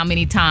hand how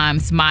many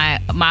times my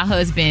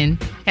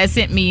husband has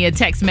sent me a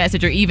text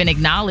message or even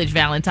acknowledged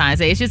Valentine's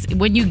Day. It's just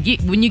when you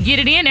get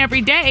it in every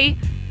day.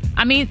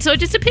 I mean, so it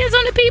just depends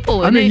on the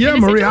people. I mean, in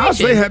the Maria, I'll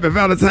say situation. Happy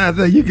Valentine's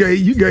Day. You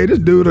gave this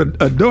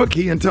dude a door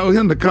key and told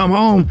him to come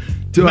home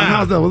to a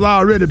house that was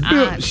already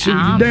built. Shoot,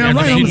 you damn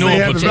right. I'm gonna say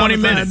Happy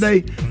Valentine's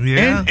Day.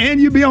 Yeah. And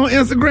you be on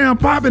Instagram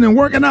popping and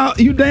working out.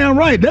 You damn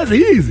right. That's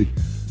easy.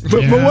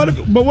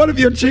 But what if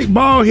your chick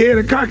bald head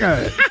and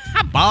cockeyed?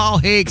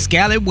 Bald head,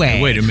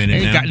 scallywag. Wait a minute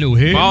Ain't now. got no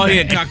head. Bald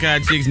head,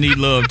 cockeyed chicks need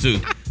love too.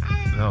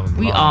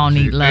 We all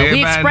need love. We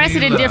Everybody express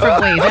it need in love.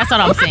 different ways. That's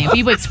what I'm saying.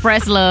 People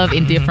express love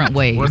in different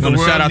ways. I'm gonna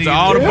shout out to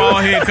all the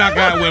bald head,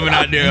 cockeyed women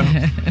out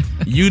there.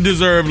 You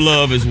deserve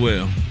love as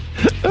well.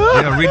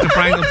 Yeah, Aretha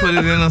Franklin put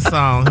it in a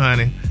song,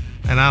 honey.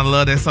 And I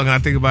love that song. I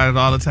think about it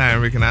all the time,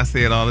 Rick, and I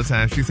say it all the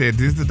time. She said,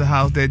 "This is the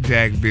house that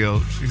Jack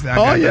built." She said, "I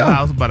got the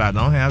house, but I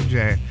don't have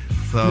Jack."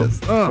 So,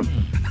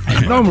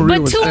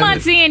 But 2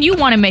 months in, you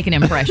want to make an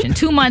impression.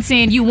 2 months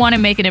in, you want to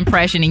make an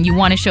impression, and you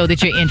want to show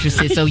that you're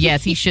interested. So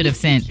yes, he should have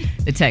sent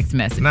the text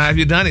message. now if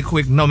you done it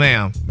quick, no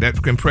ma'am, that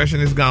impression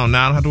is gone.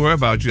 Now I don't have to worry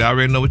about you. I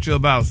already know what you're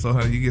about. So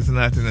honey, you get to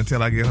nothing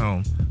until I get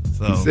home.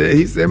 So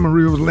He said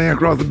Maria was laying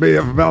across the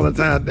bed for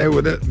Valentine's Day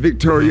with that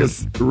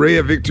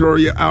red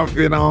Victoria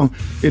outfit on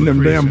in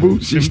them damn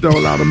boots she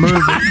stole out of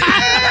Mervyn.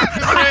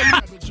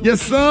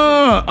 Yes,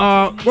 sir.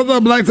 What's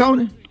up, Black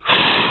Tony?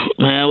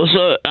 Man, what's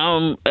up?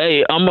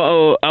 Hey, I'm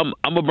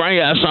gonna bring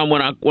you out something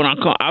when I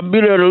come. I'll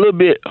be there in a little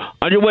bit.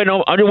 I'm just waiting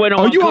on.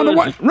 Oh, you on the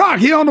way? Rock,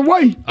 he on the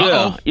way.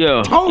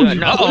 Yeah. Told you.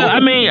 No, I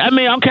mean,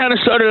 I'm kind of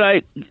sort of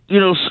like,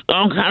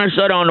 I'm kind of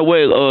sort of on the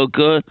way.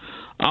 Cause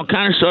I'm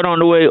kind of sort of on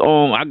the way.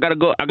 I gotta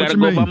go. I gotta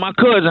go by my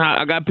cousin.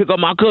 I gotta pick up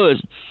my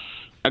cousin.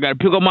 I gotta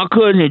pick up my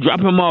cousin and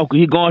drop him off. Cause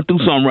he going through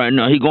something right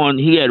now. He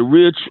had a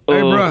rich.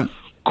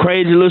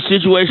 Crazy little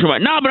situation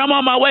right now, but I'm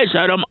on my way,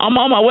 son. I'm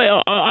on my way.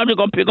 I'm just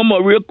gonna pick him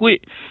up real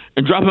quick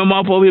and drop him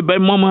off over his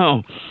baby mama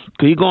house.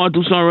 Cause he going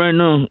through something right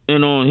now.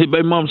 And his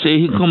baby mama said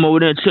he come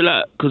over there and chill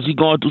out. Cause he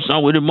going through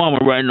something with his mama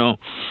right now.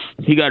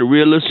 He got a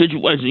real little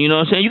situation. You know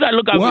what I'm saying? You gotta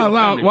look out.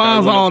 Why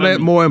is all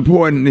that more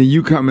important than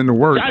you coming to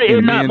work?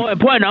 It's not more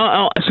important.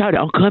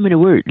 I'm coming to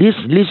work.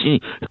 Listen.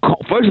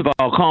 First of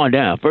all, calm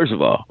down.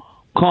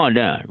 Calm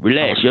down.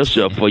 Relax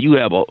yourself before you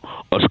have a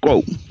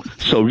stroke.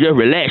 So just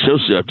relax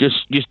yourself.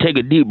 Just take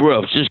a deep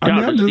breath. Just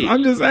count the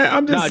six.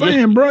 I'm just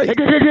saying, bro.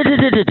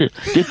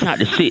 Just count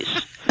the six.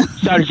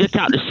 Sorry, just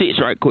count the six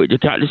right quick.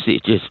 Just count the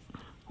six. Just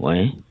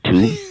 1,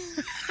 2,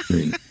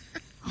 3,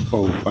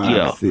 4,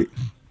 5, 6.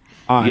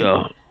 All right.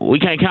 Yeah, we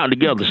can't count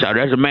together,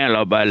 sorry. That's a man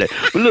law by that.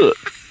 But look,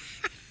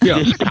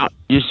 just count.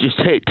 Just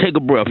take a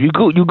breath. You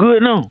good? You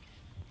good now?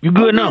 You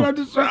good now?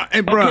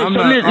 Hey, bro, I'm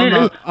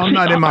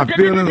not in my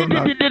feelings.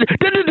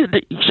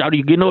 Shawty,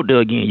 you getting up there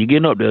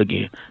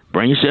again.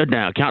 Bring yourself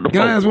down. Count to 4.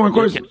 Can I ask one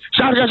question?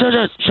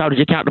 Shawty,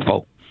 just count to 4.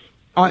 All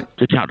right.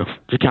 Just count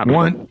to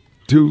 1,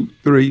 2,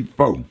 3,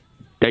 4.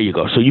 There you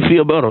go. So you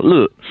feel better.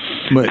 Look,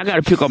 I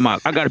gotta pick up my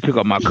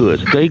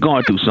cousin. Cause he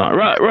going through something.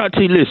 Right,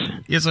 T,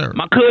 listen. Yes, sir.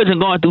 My cousin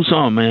going through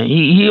something, man.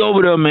 He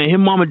over there, man. His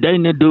mama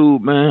dating that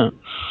dude, man.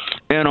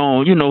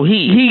 And you know,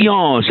 he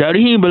young, shawty.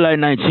 He ain't but like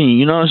 19,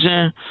 you know what I'm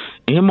saying?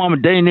 And his mama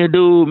dating that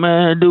dude,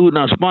 man. Dude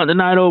now spent the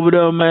night over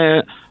there,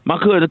 man. My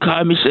cousin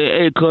called me, said,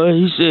 "Hey, cuz,"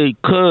 he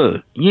said,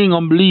 "Cuz, you ain't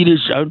gonna believe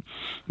this, shawty."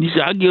 He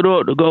said, "I get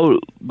up to go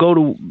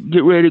to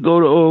get ready to go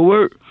to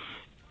work.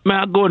 Man,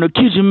 I go in the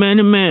kitchen, man,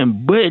 the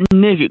man butt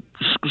naked,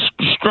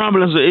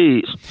 scrambling some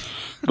eggs.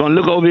 Gonna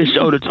look over his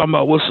shoulder, talking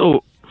about what's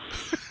up."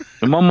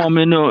 And my mom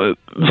in there,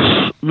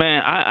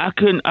 man, I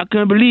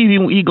couldn't believe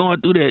he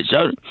going through that,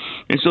 shawty.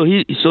 And so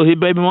his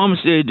baby mama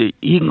said that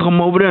he can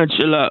come over there and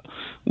chill out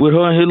with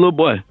her and his little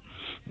boy.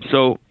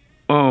 So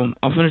I'm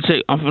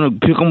finna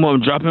pick him up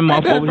and drop him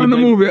off over from the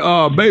movie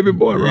Baby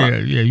Boy Rock.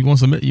 Yeah. You want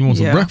some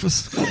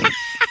breakfast?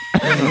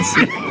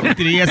 Did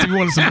he ask if you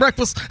wanted some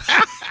breakfast?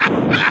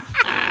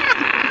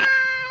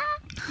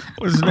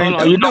 What's his name?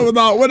 What's his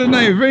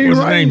name?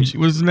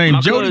 What's his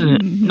name? Jody?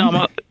 Cousin.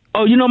 No,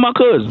 you know my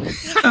cousin.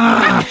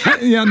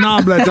 Yeah,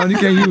 nah, Black John, you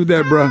can't use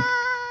that, bro.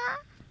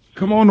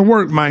 Come on to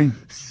work, man.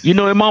 You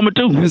know his mama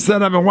too. You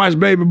set up and watch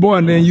Baby Boy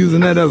and then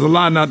using that as a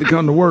lie not to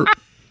come to work.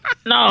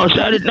 No,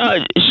 shout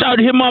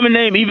his mama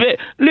name Yvette.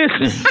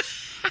 Listen.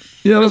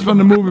 Yeah, that's from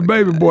the movie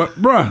Baby Boy.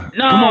 Bruh,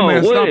 no, come on,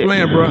 man. Stop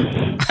playing,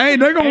 bruh. Hey,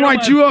 they're going to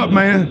write you up,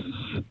 man.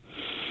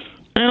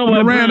 You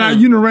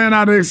done ran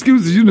out of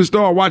excuses. You done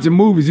start watching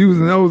movies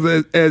using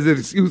those as an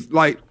excuse,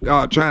 like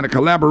trying to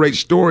collaborate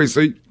stories.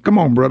 So, come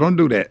on, bro. Don't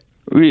do that.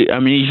 I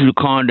need you to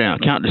calm down.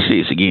 Count to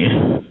 6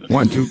 again.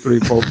 1, 2, 3,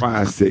 4,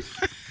 5, 6.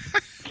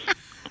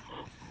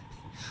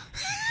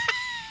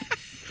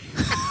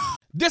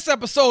 This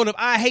episode of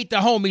I Hate the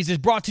Homies is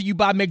brought to you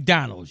by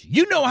McDonald's.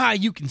 You know how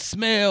you can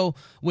smell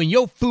when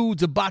your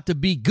food's about to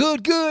be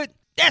good?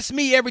 That's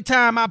me every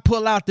time I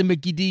pull out the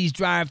Mickey D's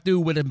drive-thru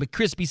with a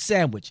McCrispy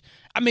sandwich.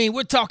 I mean,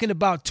 we're talking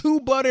about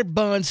 2 buttered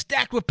buns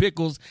stacked with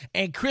pickles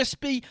and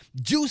crispy,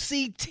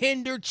 juicy,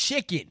 tender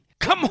chicken.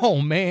 Come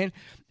on, man.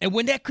 And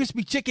when that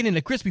crispy chicken and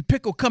the crispy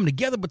pickle come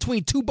together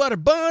between 2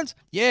 buttered buns,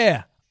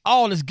 yeah,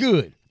 all is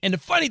good. And the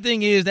funny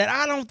thing is that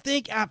I don't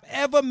think I've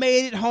ever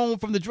made it home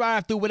from the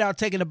drive-thru without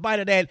taking a bite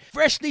of that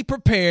freshly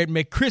prepared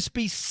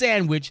McCrispy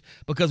sandwich,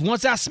 because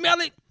once I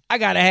smell it, I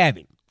gotta have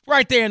it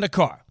right there in the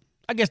car.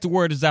 I guess the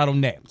word is out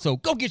on that. So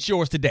go get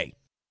yours today.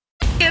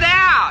 Get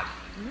out!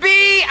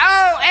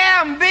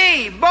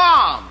 B-O-M-B,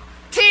 bomb.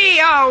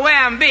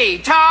 T-O-M-B,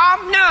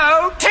 Tom,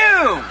 no,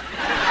 tomb.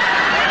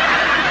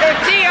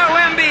 If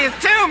T-O-M-B is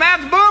tomb,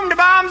 that's boom, the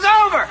bomb's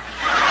over.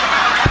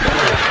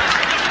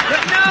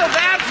 But no,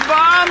 that's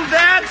bomb,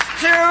 that's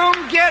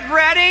tomb. Get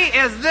ready.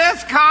 Is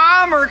this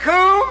calm or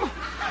coom?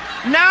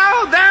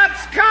 No,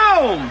 that's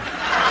comb.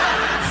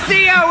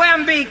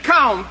 C-O-M-B,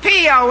 comb.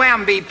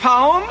 P-O-M-B,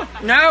 poem.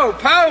 No,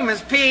 poem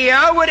is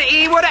P-O with an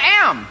E with an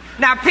M.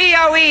 Now,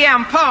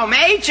 P-O-E-M, poem.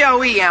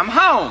 H-O-E-M,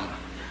 home.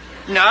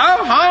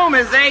 No, home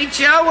is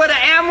H-O with an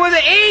M with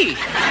an E.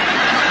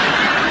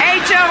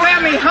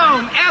 H-O-M-E,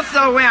 home.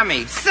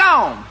 S-O-M-E,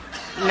 some.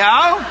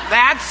 No,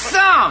 that's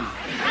some.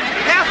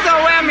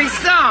 S-O-M-E,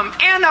 some.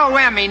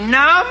 N-O-M-E,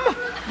 numb.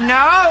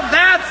 No,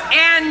 that's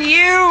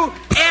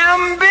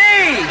N-U-M-B.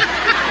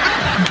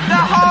 The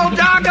whole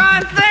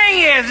doggone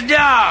thing is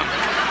dumb.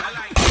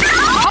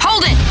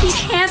 Hold it. He's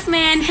half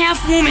man,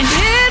 half woman.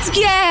 It's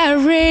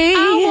Gary.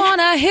 I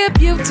wanna hip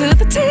you to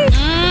the T.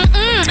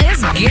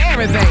 It's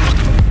Gary, baby.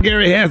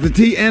 Gary has the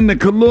tea and the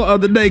color of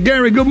the day.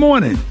 Gary, good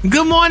morning.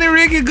 Good morning,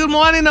 Ricky. Good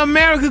morning,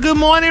 America. Good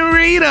morning,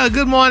 Rita.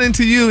 Good morning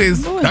to you. It's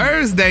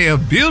Thursday, a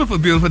beautiful,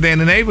 beautiful day in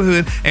the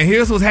neighborhood. And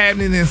here's what's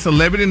happening in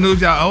celebrity news,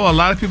 y'all. A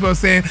lot of people are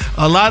saying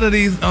a lot of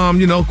these,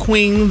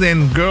 queens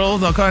and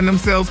girls are calling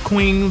themselves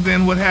queens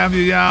and what have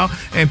you, y'all.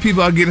 And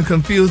people are getting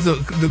confused.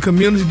 The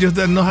community just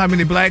doesn't know how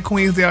many black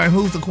queens there are and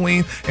who's a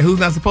queen and who's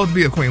not supposed to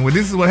be a queen. Well,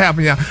 this is what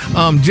happened,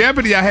 y'all.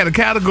 Jeopardy, I had a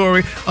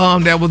category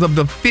that was of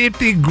the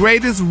 50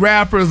 greatest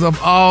rappers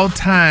of all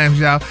times,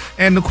 y'all.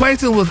 And the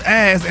question was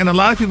asked, and a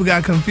lot of people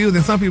got confused,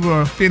 and some people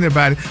are offended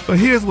by it. But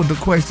here's what the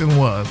question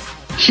was.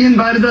 She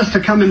invited us to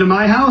come into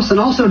my house and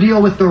also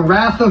deal with the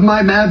wrath of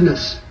my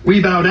madness.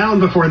 We bow down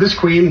before this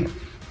queen,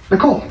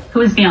 Nicole.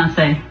 Who is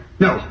Beyonce?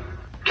 No,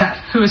 Kat.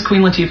 Who is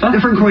Queen Latifah?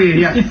 Different queen,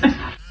 yes.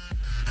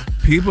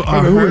 People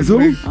are who's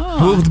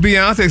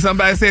Beyonce?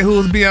 Somebody said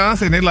who's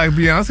Beyonce, and they like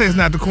Beyonce is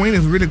not the queen.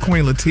 It's really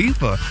Queen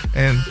Latifah,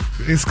 and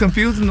it's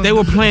confusing. They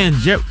were playing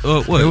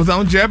what? It was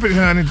on Jeopardy,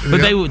 honey.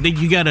 But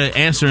you got to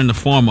answer in the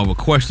form of a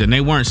question. They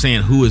weren't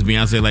saying who is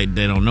Beyonce like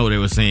they don't know. They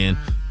were saying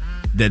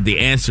that the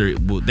answer.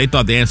 They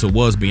thought the answer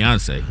was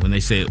Beyonce when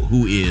they said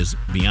who is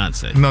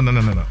Beyonce. No.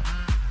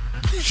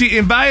 She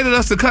invited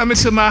us to come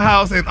into my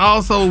house and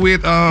also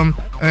with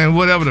and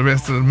whatever the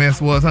rest of the mess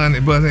was, honey,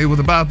 but it was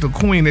about the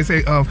queen. They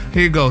say,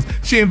 here it goes.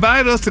 She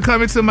invited us to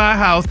come into my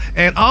house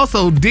and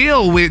also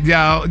deal with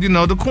y'all,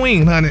 the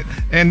queen, honey.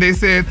 And they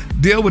said,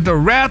 deal with the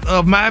wrath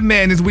of my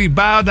madness. We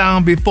bow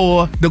down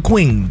before the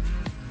queen.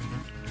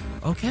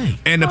 Okay.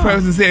 And the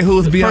person said,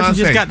 who's Beyonce? The person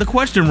just got the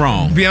question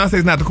wrong.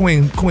 Beyonce's not the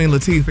queen, Queen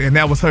Latifah, and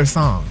that was her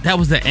song. That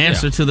was the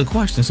answer to the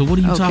question. So what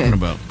are you talking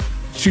about?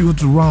 She was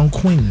the wrong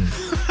queen.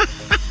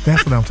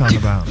 That's what I'm talking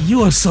about.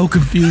 You are so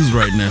confused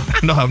right now.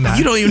 No, I'm not.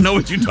 You don't even know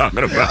what you're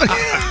talking about.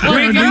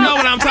 Rick, you know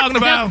what I'm talking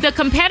about? The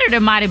competitor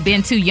might have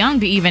been too young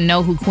to even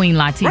know who Queen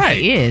Latifah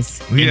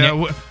is.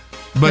 Yeah,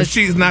 but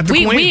she's not the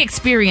queen. We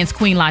experienced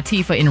Queen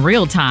Latifah in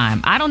real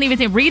time. I don't even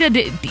think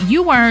Rita.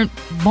 You weren't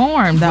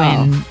born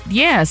when.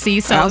 Yeah, see,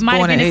 so it might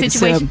have been a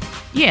situation.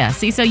 Yeah,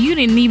 see, so you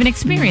didn't even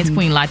experience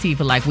Queen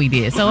Latifah like we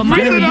did. So it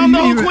might Rita don't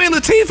know who Queen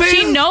Latifah is.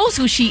 She knows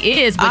who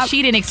she is, but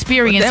she didn't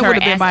experience her. That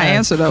would have been my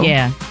answer, though.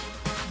 Yeah,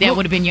 that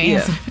would have been your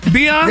answer.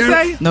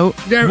 Beyonce? Nope.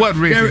 What,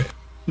 Rick?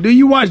 Do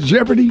you watch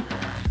Jeopardy?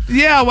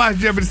 Yeah, I watch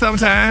Jeopardy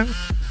sometimes.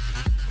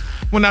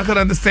 When I could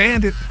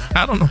understand it.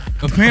 I don't know.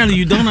 Apparently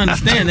you don't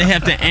understand. They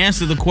have to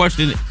answer the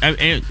question.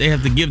 They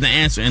have to give the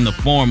answer in the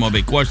form of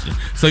a question.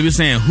 So you're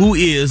saying, who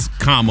is,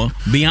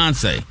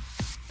 Beyonce?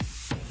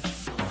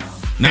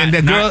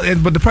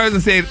 But the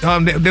person said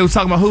they were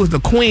talking about who's the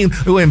queen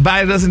who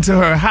invited us into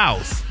her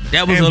house.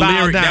 That was a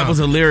lyric. That was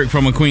a lyric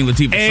from a Queen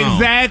Latifah song.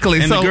 Exactly.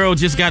 And so, the girl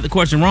just got the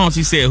question wrong.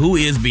 She said, "Who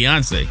is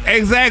Beyonce?"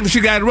 Exactly. She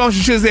got it wrong.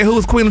 She should have said, "Who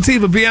is Queen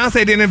Latifah?"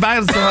 Beyonce didn't invite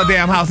us to her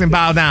damn house and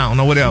bow down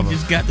or whatever. She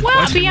just got the Well,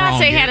 question Beyonce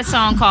wrong. had a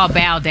song called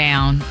 "Bow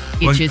Down."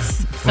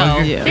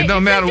 It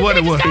don't matter what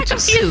it was.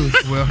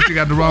 Well, she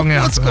got the wrong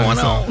answer. What's going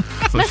on?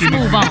 Let's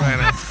move on.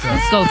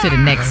 Let's go to the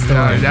next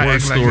story.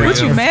 What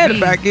you mad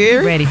about,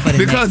 Gary? Ready for the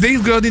Because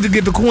these girls need to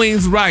get the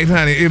queens right,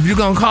 honey. If you're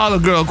gonna call a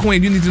girl a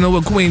queen, you need to know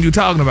what queen you're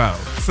talking about.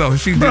 So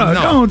she didn't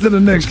know. Go on to the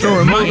next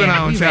story. Moving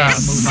on, child.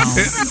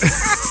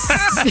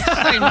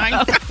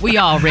 We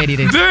all ready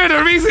to. During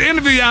a recent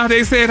interview, y'all,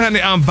 they said,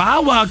 honey,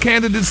 Bow Wow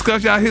candid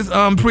discussed y'all his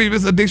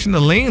previous addiction to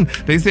lean.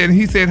 He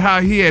said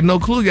how he had no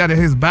clue y'all that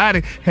his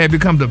body had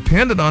become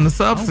dependent on the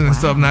substance and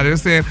stuff. Now they're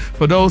saying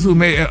for those who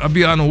may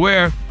be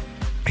unaware,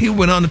 he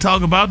went on to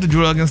talk about the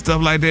drug and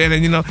stuff like that,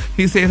 and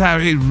he said how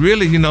it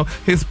really,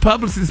 his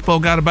publicist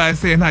spoke out about it,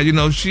 saying how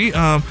she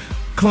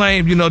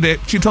claimed, that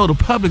she told the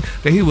public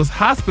that he was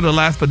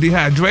hospitalized for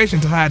dehydration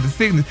to hide the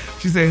sickness.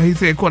 He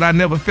said, quote, "I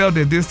never felt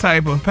that this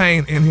type of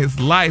pain in his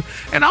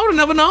life," and I would have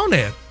never known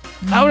that.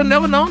 I would have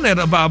never known that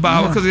about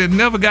Bow because it had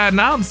never gotten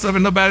out and stuff,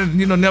 and nobody,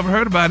 never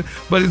heard about it.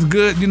 But it's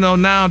good,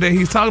 now that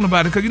he's talking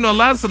about it, because a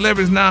lot of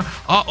celebrities now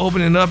are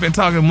opening up and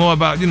talking more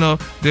about,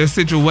 their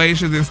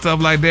situations and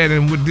stuff like that.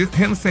 And with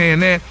him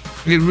saying that,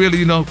 it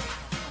really,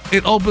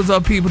 it opens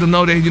up people to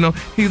know that,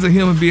 he's a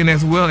human being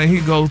as well, and he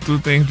goes through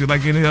things just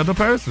like any other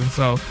person.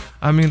 So,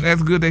 I mean,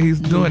 that's good that he's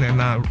doing it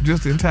now,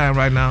 just in time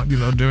right now,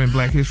 during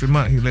Black History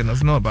Month. He's letting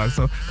us know about it.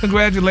 So,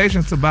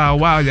 congratulations to Bow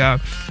Wow, y'all.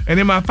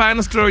 And in my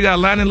final story, y'all,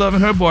 Lonnie Love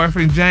and her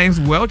boyfriend, James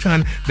Welch,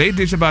 honey, they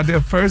dished about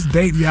their first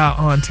date, y'all,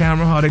 on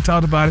Tamron Hall. They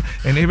talked about it,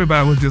 and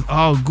everybody was just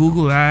all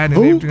Google-eyed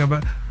and everything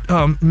about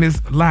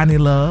Miss Lonnie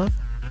Love.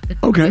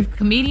 Okay.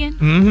 Comedian?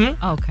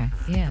 Mm-hmm. Okay,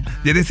 yeah.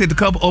 Yeah, they said the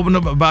couple opened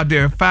up about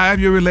their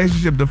 5-year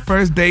relationship, the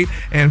first date,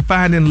 and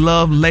finding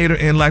love later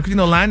in life.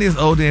 Lonnie is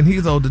older and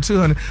he's older too,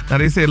 honey. Now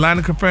they said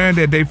Lonnie confirmed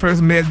that they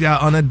first met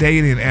y'all on a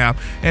dating app,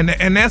 and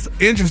that's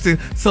interesting.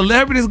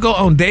 Celebrities go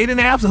on dating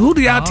apps. Who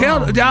do y'all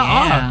tell y'all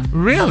are?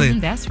 Really?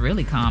 That's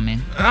really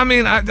common. I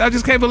mean, I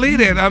just can't believe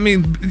that. I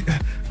mean,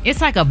 it's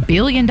like $1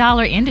 billion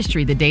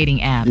industry, the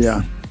dating apps.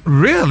 Yeah.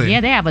 Really?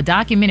 Yeah, they have a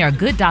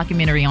good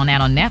documentary on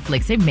that on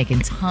Netflix. They're making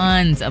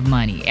tons of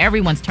money.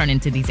 Everyone's turning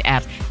to these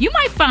apps. You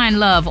might find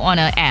love on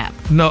an app.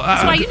 No,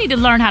 that's why you need to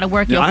learn how to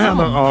work your phone.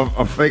 I have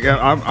a fake app.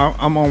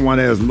 I'm on one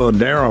as Lil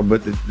Daryl,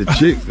 but the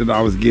chicks that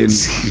I was getting,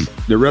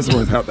 the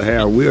restaurants have to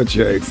have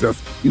wheelchair access,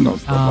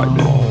 stuff like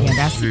that.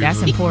 Yeah,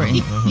 that's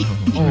important.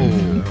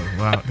 Oh,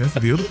 wow, that's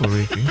beautiful,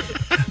 Ricky.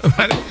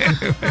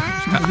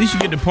 At least you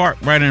get the park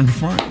right in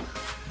front.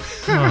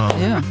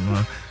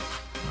 Yeah.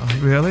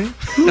 Really?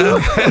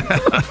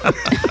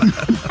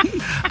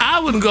 I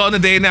wouldn't go on a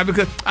dating app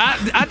because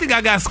I think I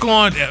got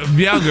scorned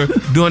younger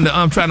doing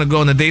trying to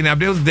go on a dating app.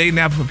 There was a dating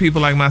app for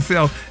people like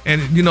myself,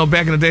 and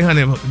back in the day, honey,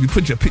 you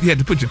had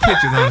to put your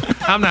pictures on.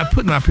 I'm not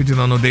putting my pictures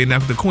on no dating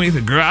app. The queen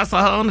said, "Girl, I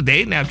saw her on the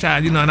dating app,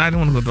 child," and I didn't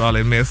want to go through all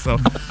that mess, so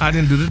I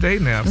didn't do the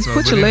dating app. Let's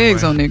put your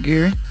legs on there,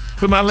 Gary.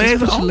 Put my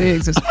legs on. Put your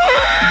legs.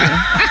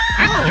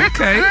 Oh,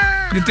 okay.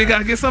 You think I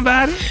can get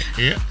somebody?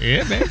 Yeah,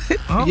 man.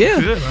 Oh, yeah.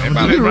 Good.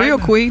 You're real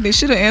queen. They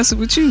should have answered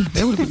with you.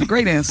 That would have been a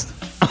great answer.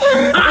 The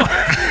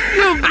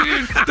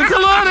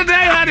color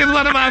today, honey, is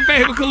one of my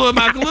favorite colors.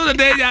 My color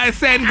today, y'all, is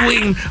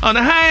sanguine. On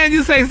the high end,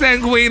 you say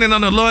sanguine, and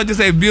on the low end, you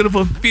say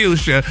beautiful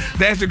fuchsia.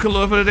 That's your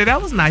color for today. That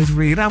was nice,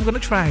 Reed. I'm going to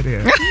try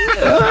that.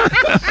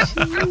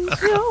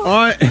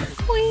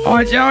 All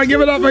right, y'all, give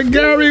it up for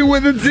Gary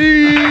with the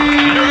T.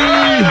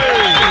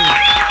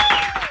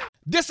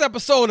 This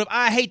episode of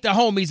I Hate the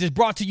Homies is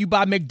brought to you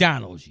by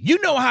McDonald's. You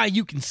know how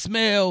you can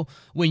smell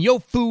when your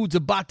food's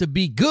about to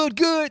be good?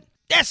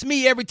 That's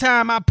me every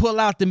time I pull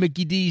out the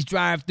Mickey D's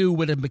drive-thru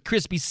with a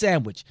McCrispy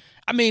sandwich.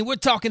 I mean, we're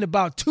talking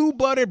about 2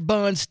 buttered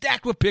buns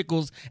stacked with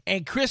pickles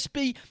and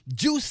crispy,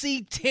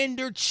 juicy,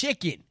 tender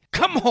chicken.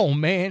 Come on,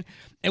 man.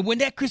 And when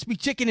that crispy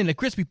chicken and the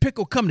crispy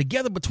pickle come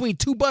together between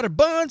 2 buttered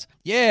buns,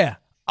 yeah,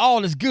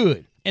 all is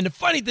good. And the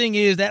funny thing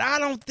is that I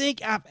don't think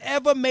I've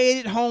ever made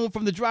it home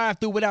from the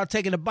drive-thru without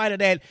taking a bite of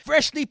that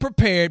freshly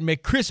prepared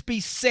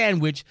McCrispy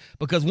sandwich,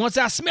 because once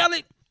I smell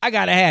it, I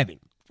gotta have it.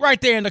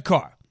 Right there in the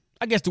car.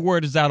 I guess the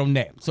word is out on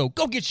that. So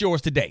go get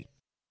yours today.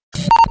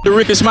 The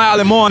Ricky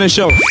Smiley Morning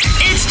Show.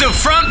 It's the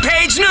front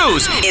page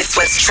news. It's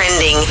what's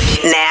trending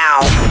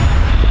now.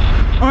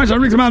 All right, so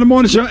Ricky Smiley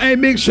Morning Show. Hey,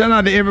 big shout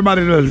out to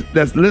everybody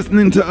that's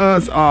listening to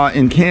us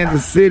in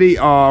Kansas City,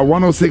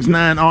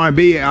 106.9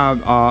 R&B,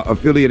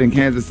 affiliate in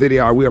Kansas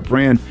City. We are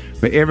praying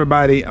for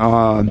everybody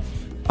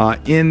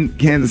in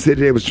Kansas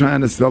City that was trying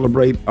to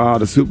celebrate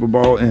the Super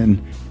Bowl,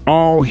 and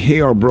all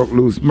hell broke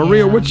loose.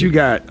 Maria, what you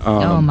got?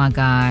 Oh, my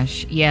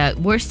gosh. Yeah,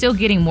 we're still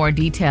getting more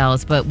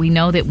details, but we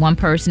know that one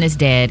person is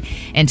dead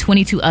and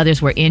 22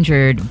 others were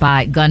injured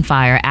by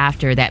gunfire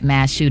after that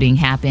mass shooting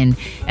happened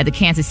at the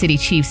Kansas City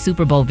Chiefs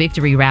Super Bowl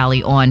victory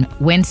rally on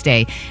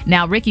Wednesday.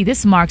 Now, Ricky,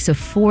 this marks the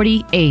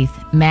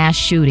 48th mass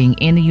shooting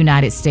in the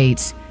United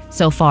States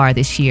so far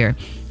this year.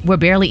 We're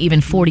barely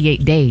even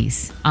 48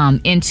 days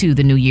into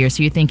the new year,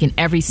 so you're thinking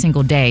every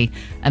single day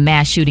a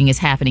mass shooting is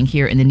happening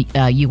here in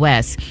the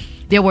U.S.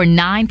 There were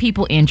 9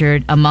 people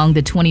injured among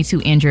the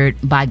 22 injured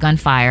by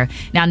gunfire.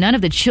 Now, none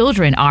of the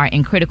children are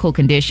in critical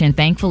condition.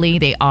 Thankfully,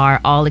 they are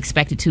all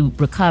expected to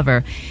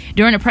recover.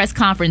 During a press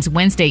conference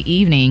Wednesday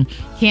evening,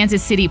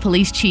 Kansas City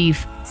Police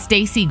Chief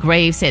Stacey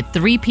Graves said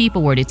 3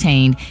 people were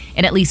detained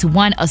and at least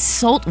 1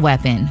 assault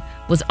weapon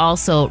was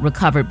also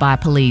recovered by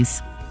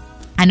police.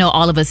 I know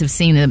all of us have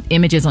seen the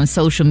images on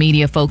social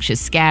media, folks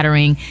just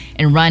scattering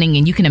and running,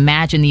 and you can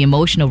imagine the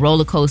emotional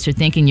roller coaster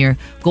thinking you're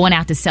going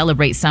out to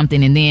celebrate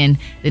something, and then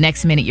the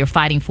next minute you're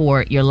fighting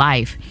for your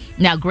life.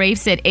 Now,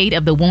 Graves said 8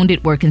 of the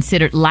wounded were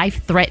considered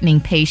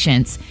life-threatening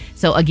patients.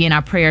 So, again,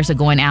 our prayers are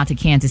going out to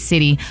Kansas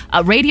City.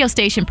 A radio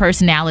station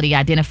personality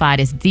identified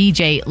as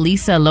DJ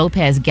Lisa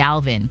Lopez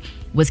Galvin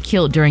was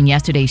killed during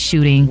yesterday's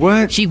shooting.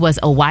 What? She was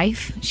a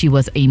wife, she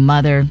was a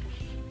mother,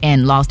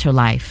 and lost her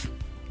life.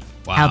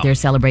 Wow. Out there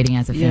celebrating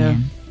as a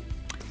fan.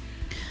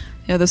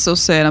 Yeah, that's so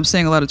sad. I'm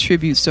seeing a lot of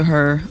tributes to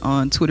her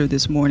on Twitter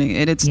this morning,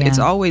 and it's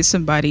always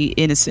somebody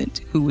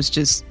innocent who was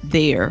just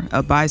there,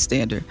 a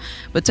bystander.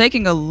 But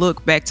taking a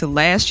look back to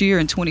last year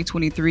in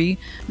 2023,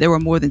 there were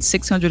more than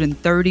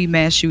 630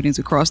 mass shootings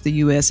across the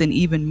U.S., and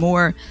even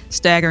more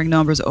staggering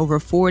numbers, over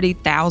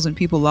 40,000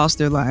 people lost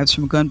their lives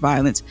from gun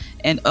violence,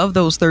 and of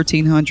those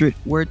 1,300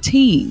 were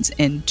teens,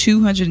 and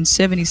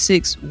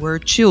 276 were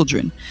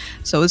children.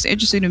 So it's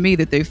interesting to me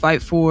that they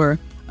fight for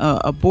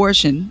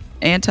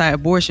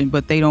anti-abortion,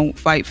 but they don't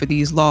fight for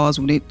these laws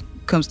when it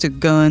comes to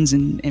guns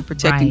and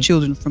protecting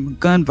children from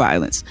gun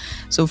violence.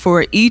 So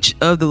for each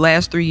of the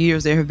last 3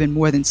 years, there have been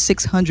more than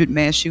 600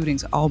 mass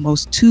shootings,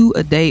 almost 2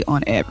 a day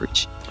on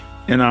average.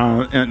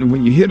 And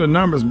when you hear the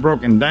numbers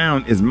broken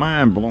down, it's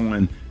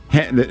mind-blowing.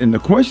 And the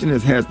question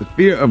is, has the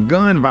fear of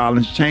gun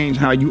violence changed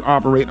how you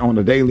operate on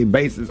a daily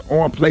basis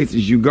or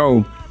places you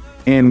go,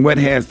 and what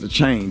has to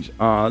change?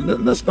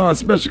 Let's start.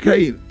 Special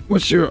K,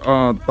 what's your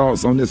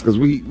thoughts on this? Because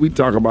we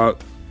talk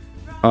about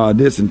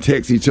this and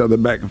text each other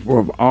back and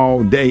forth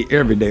all day,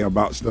 every day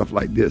about stuff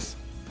like this.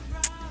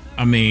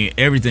 I mean,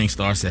 everything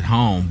starts at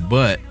home,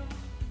 but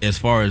as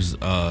far as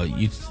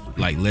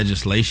like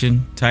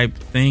legislation type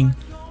thing,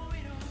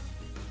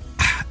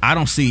 I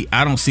don't see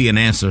an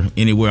answer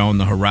anywhere on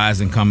the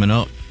horizon coming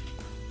up,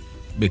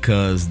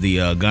 because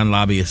the gun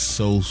lobby is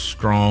so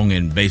strong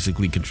and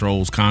basically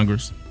controls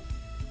Congress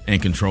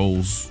and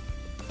controls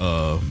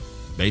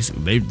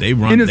basically they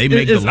run, they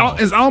make the law.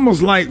 It's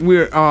almost like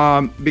we're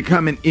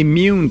becoming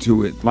immune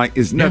to it. Like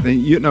it's nothing.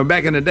 You know,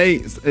 back in the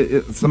day,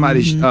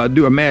 somebody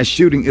do a mass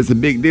shooting, it's a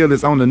big deal.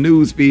 It's on the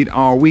news feed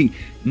all week.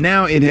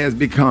 Now it has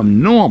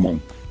become normal.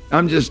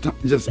 I'm just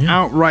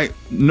outright.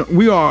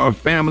 We are a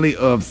family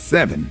of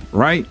 7,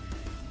 right?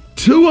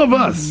 2 of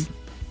us.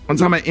 I'm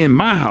talking about in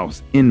my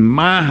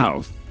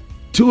house.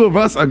 2 of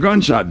us are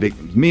gunshot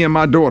victims. Me and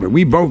my daughter.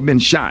 We both been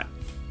shot.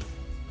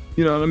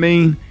 You know what I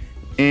mean?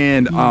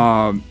 And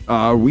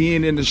we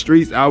ain't in the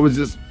streets. I was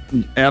just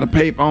at a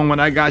payphone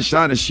when I got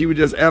shot, and she was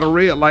just at a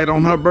red light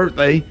on her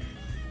birthday,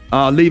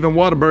 leaving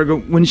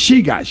Whataburger when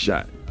she got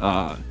shot.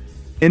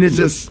 And it's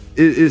just,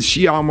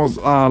 she almost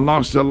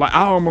lost her life.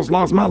 I almost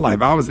lost my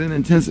life. I was in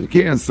intensive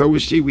care, and so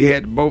was she. We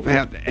had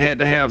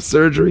to have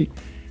surgery,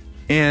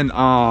 and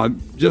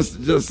just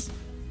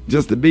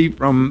to be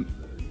from,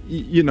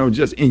 you know,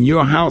 just in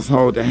your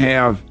household to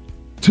have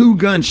 2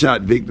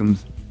 gunshot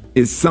victims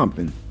is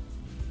something.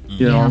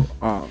 You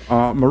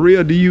know,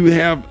 Maria, do you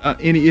have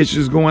any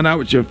issues going out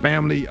with your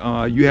family?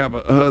 You have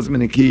a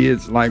husband and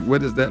kids. Like,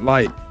 what is that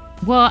like?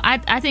 Well,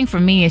 I think for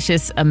me, it's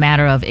just a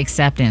matter of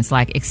acceptance,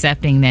 like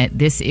accepting that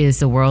this is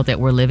the world that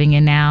we're living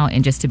in now,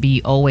 and just to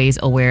be always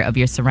aware of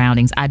your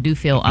surroundings. I do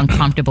feel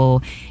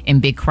uncomfortable in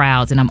big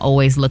crowds, and I'm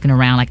always looking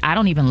around. Like, I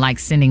don't even like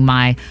sending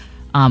my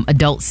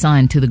adult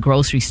son to the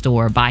grocery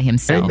store by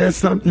himself. Ain't that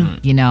something?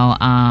 You know,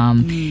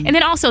 and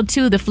then also,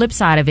 too, the flip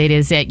side of it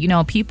is that, you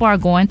know, people are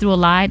going through a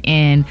lot,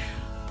 and,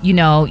 you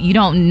know, you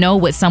don't know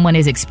what someone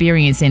is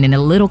experiencing, and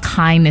a little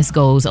kindness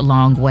goes a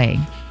long way.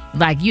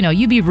 Like, you know,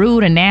 you be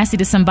rude and nasty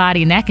to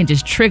somebody, and that can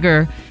just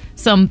trigger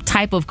some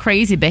type of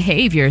crazy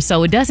behavior.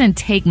 So it doesn't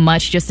take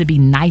much just to be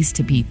nice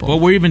to people. Well,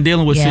 we're even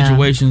dealing with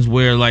situations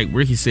where, like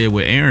Ricky said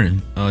with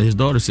Aaron, his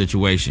daughter's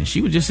situation,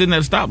 she was just sitting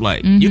at a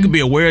stoplight. Mm-hmm. You can be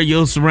aware of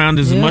your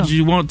surroundings as much as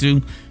you want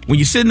to. When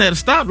you're sitting at a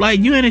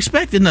stoplight, you ain't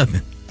expecting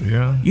nothing.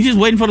 Yeah. You're just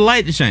waiting for the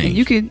light to change.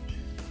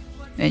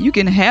 And you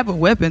can have a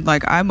weapon.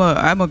 Like I'm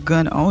a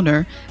gun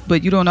owner,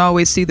 but you don't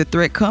always see the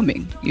threat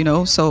coming, you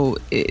know. So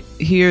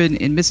here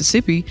in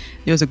Mississippi,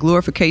 there's a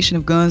glorification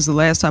of guns. The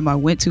last time I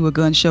went to a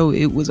gun show,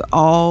 it was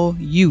all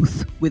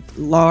youth with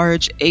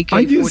large AK-47s.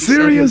 Are you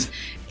serious?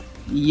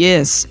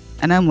 Yes,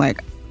 and I'm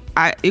like,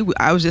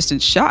 I was just in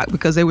shock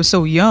because they were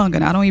so young,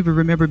 and I don't even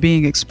remember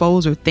being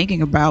exposed or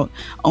thinking about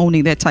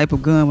owning that type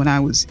of gun when I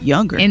was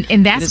younger.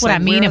 And that's what I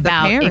mean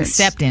about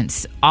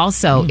acceptance.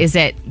 Also, is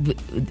that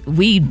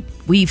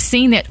we've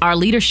seen that our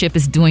leadership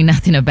is doing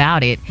nothing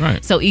about it.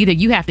 Right. So either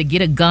you have to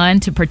get a gun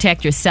to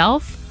protect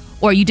yourself,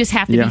 or you just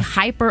have to be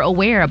hyper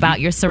aware about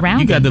your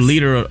surroundings. You got the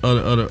leader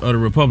of the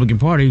Republican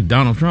Party,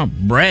 Donald Trump,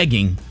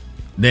 bragging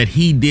that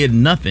he did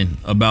nothing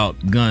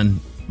about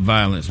gun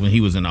violence when he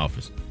was in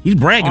office. He's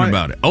bragging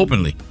about it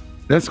openly.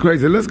 That's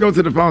crazy. Let's go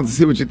to the phone to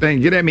see what you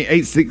think. Get at me,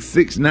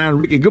 8669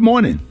 Ricky. Good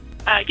morning.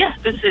 Yes,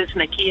 this is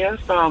Nakia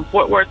from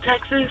Fort Worth,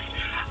 Texas.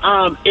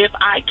 If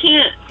I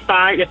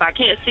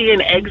can't see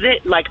an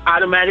exit, like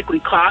automatically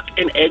clock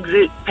an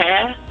exit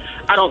path,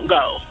 I don't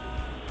go.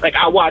 Like,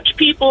 I watch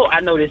people, I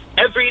notice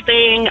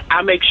everything,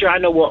 I make sure I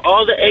know where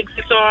all the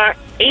exits are,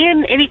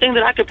 and anything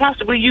that I could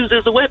possibly use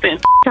as a weapon.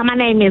 So my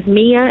name is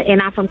Mia,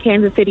 and I'm from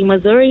Kansas City,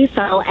 Missouri.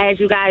 So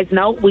as you guys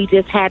know, we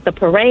just had the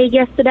parade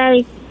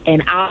yesterday,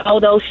 and all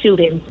those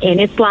shootings.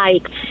 And it's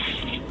like,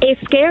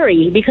 it's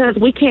scary because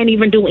we can't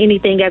even do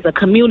anything as a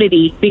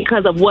community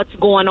because of what's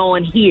going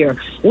on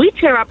here. We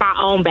tear up our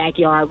own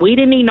backyard. We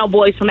didn't need no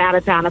boys from out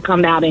of town to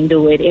come out and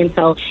do it. And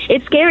so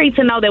it's scary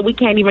to know that we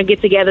can't even get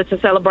together to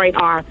celebrate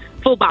our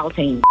football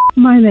team.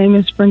 My name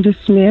is Brenda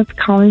Smith,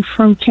 calling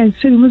from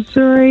Kansas City,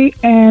 Missouri,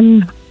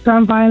 and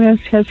gun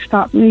violence has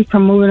stopped me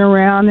from moving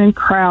around in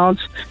crowds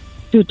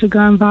due to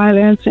gun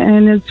violence,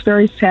 and it's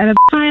very sad.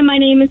 Hi, my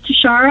name is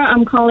Tashara.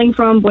 I'm calling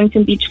from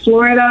Boynton Beach,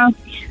 Florida.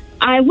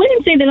 I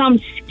wouldn't say that I'm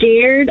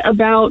scared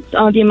about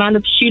the amount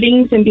of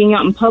shootings and being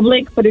out in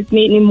public, but it's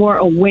made me more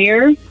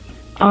aware.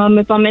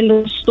 If I'm in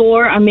the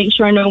store, I make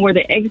sure I know where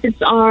the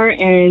exits are,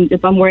 and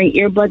if I'm wearing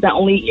earbuds, I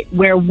only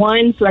wear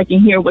one so I can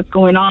hear what's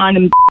going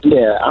on.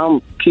 Yeah,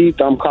 I'm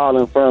Keith. I'm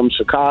calling from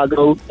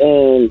Chicago,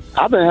 and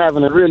I've been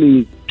having to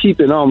really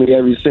keep it on me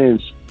ever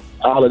since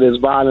all of this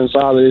violence,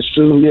 all of this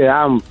shooting.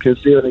 Yeah, I'm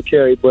concealed and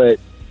carry, but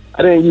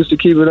I didn't used to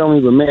keep it on me,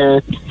 but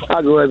man,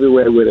 I go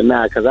everywhere with it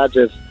now because I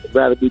just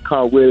rather be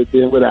caught with it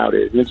than without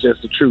it. It's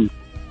just the truth.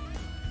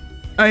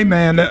 Hey,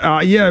 man,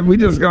 we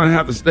just going to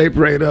have to stay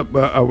prayed up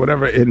or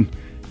whatever. And,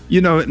 you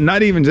know,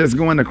 not even just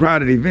going to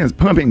crowded events,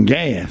 pumping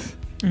gas.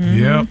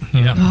 Mm-hmm.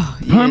 Yep. Oh,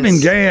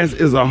 pumping gas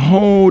is a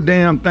whole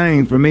damn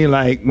thing for me.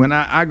 Like, when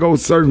I go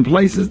certain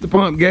places to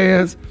pump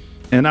gas,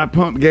 and I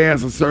pump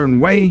gas a certain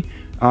way,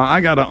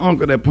 I got an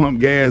uncle that pumped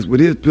gas with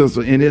his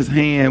pistol in his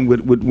hand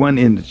with one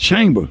in the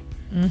chamber.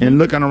 Mm-hmm. And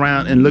looking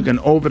around and looking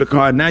over the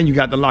car. Now you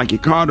got to lock your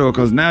car door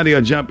because now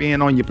they'll jump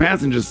in on your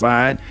passenger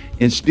side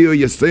and steal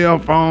your cell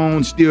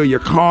phone, steal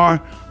your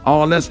car,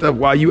 all that stuff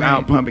while you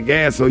out pumping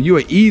gas. So you're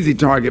an easy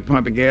target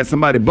pumping gas.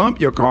 Somebody bump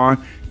your car,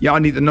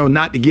 y'all need to know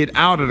not to get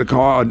out of the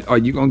car or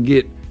you're going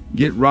to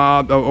get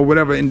robbed or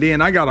whatever. And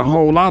then I got a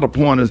whole lot of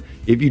pointers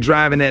if you're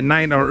driving at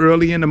night or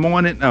early in the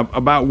morning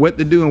about what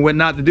to do and what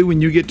not to do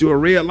when you get to a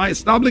red light.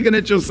 Stop looking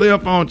at your cell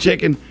phone,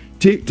 checking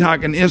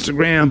TikTok and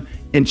Instagram,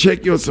 and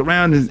check your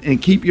surroundings and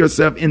keep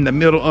yourself in the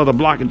middle of the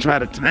block and try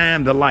to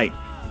time the light.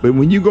 But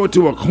when you go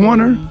to a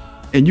corner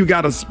and you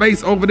got a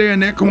space over there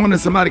in that corner,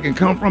 somebody can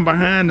come from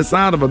behind the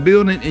side of a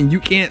building and you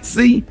can't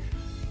see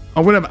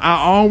or whatever, I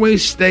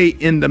always stay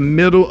in the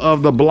middle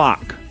of the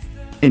block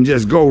and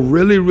just go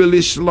really,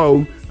 really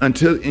slow and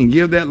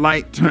give that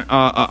light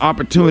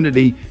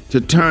opportunity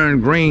to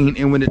turn green.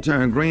 And when it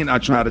turns green, I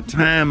try to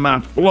time my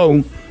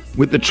flow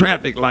with the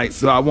traffic lights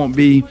so I won't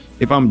be,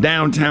 if I'm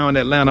downtown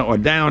Atlanta or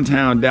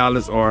downtown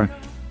Dallas or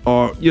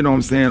you know what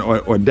I'm saying,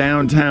 or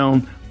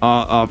downtown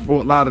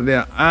Fort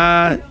Lauderdale,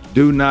 I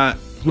do not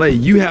play.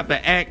 You have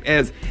to act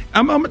as,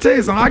 I'm gonna tell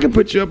you something, I can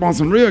put you up on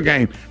some real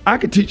game. I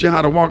can teach you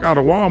how to walk out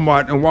of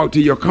Walmart and walk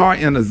to your car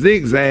in a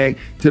zigzag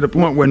to the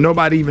point where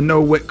nobody even know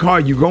what car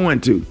you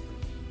going to.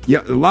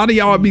 Yeah, a lot of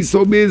y'all be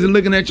so busy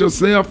looking at your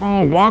cell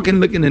phone,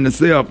 looking in the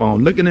cell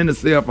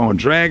phone,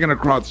 dragging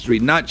across the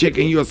street, not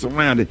checking your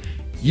surroundings.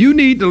 You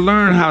need to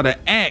learn how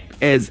to act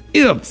as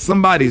if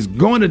somebody's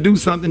going to do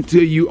something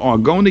to you or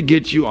going to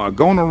get you or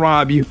going to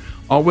rob you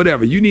or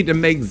whatever. You need to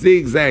make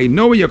zigzag.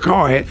 Know where your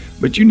car at,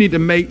 but you need to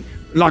make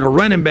like a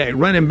running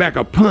back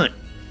a punt.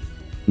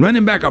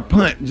 Running back a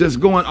punt, just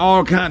going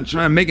all kinds,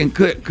 making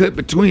cut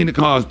between the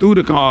cars, through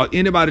the cars.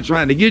 Anybody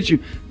trying to get you,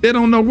 they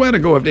don't know where to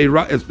go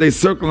if they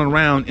circling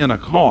around in a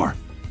car.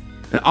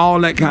 And all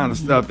that kind of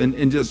stuff.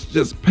 And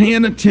just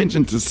paying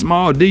attention to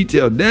small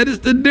details. That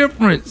is the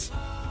difference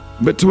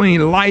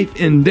between life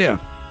and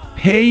death.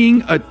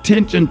 Paying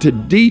attention to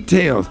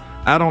details.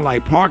 I don't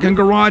like parking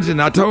garages.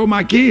 And I told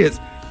my kids,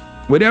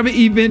 whatever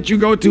event you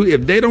go to,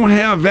 if they don't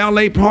have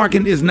valet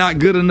parking, it's not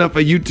good enough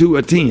for you to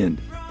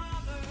attend.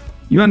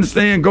 You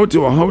understand? Go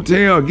to a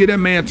hotel, get that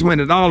man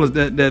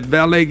 $20, that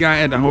valet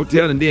guy at the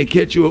hotel, and then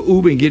catch you an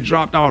Uber and get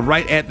dropped off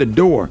right at the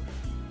door.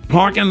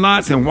 Parking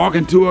lots and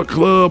walking to a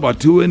club or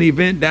to an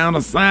event down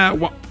the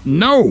sidewalk.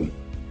 No,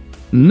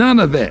 none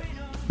of that.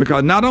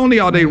 Because not only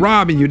are they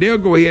robbing you, they'll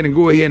go ahead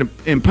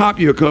and pop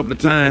you a couple of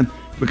times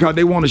because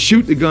they want to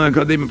shoot the gun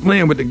because they've been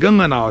playing with the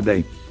gun all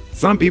day.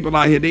 Some people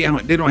out here, they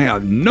don't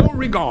have no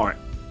regard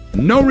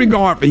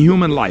for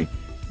human life.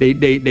 They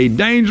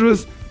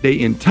dangerous, they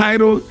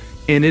entitled,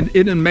 and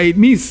it done made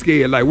me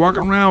scared. Like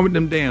walking around with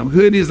them damn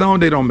hoodies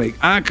on, they don't make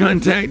eye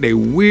contact, they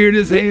weird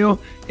as hell,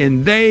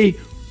 and they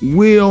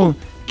will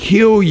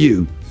kill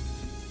you.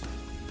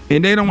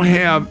 And they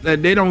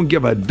don't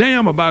give a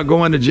damn about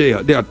going to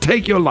jail. They'll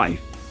take your life.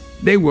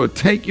 They will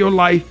take your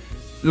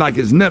life like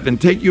it's nothing,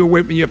 take you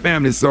away from your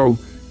family. So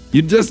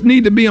you just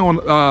need to be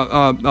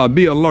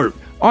be alert.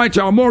 All right,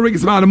 y'all, more Ricky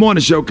Smiley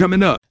Morning Show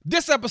coming up.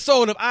 This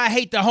episode of I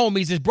Hate the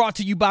Homies is brought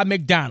to you by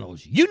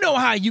McDonald's. You know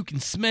how you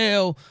can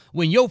smell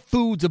when your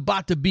food's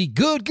about to be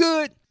good?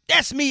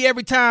 That's me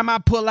every time I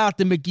pull out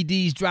the Mickey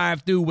D's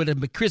drive-thru with a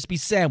McCrispy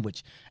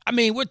sandwich. I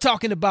mean, we're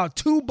talking about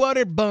 2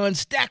 buttered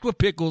buns stacked with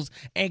pickles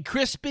and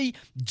crispy,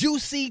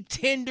 juicy,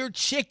 tender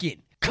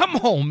chicken. Come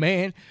on,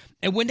 man.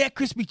 And when that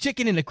crispy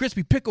chicken and the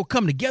crispy pickle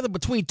come together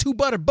between 2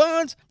 buttered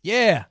buns,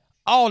 yeah,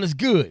 all is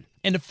good.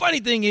 And the funny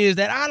thing is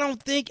that I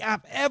don't think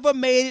I've ever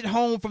made it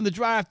home from the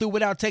drive-thru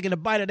without taking a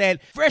bite of that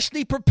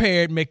freshly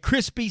prepared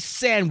McCrispy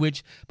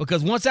sandwich,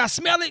 because once I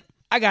smell it,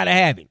 I gotta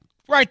have it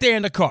right there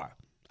in the car.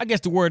 I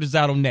guess the word is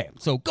out on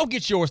that. So go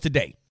get yours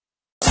today.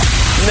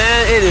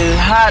 Man, it is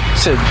hot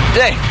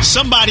today.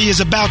 Somebody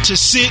is about to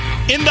sit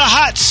in the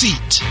hot seat.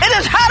 It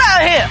is hot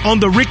out here. On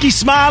the Ricky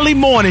Smiley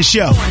Morning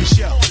Show.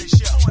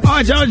 All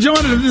right, y'all,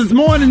 joining us this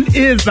morning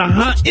is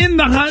in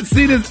the hot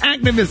seat is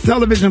activist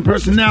television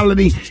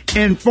personality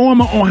and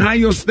former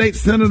Ohio State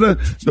Senator,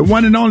 the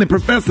one and only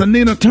Professor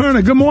Nina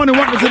Turner. Good morning.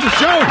 Welcome to the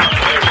show.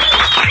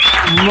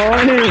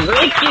 Morning,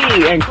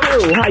 Ricky and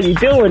crew. How you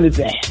doing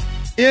today?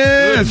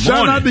 Yeah,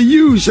 shout out to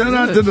you. Shout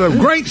out to the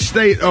great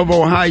state of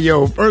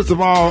Ohio. First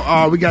of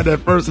all, we got that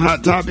first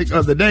hot topic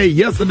of the day.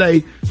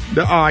 Yesterday,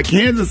 the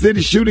Kansas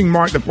City shooting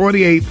marked the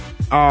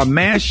 48th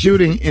mass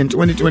shooting in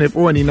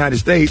 2024 in the United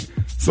States.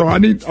 So I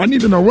need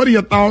to know, what are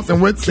your thoughts on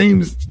what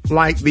seems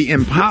like the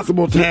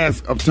impossible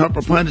task of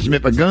tougher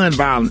punishment for gun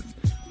violence?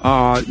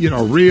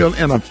 Real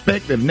and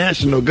effective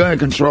national gun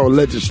control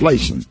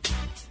legislation.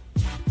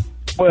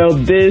 Well,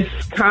 this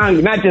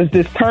not just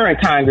this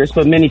current Congress,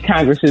 but many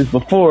Congresses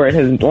before it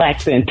has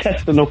lacked the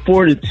intestinal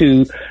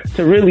fortitude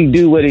to really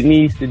do what it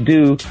needs to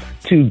do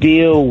to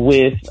deal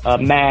with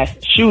mass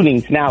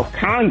shootings. Now,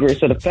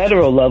 Congress at the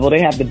federal level, they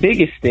have the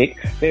biggest stick.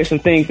 There's some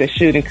things that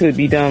should and could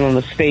be done on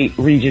the state,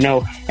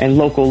 regional, and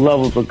local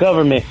levels of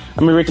government.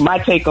 I mean, Rick, my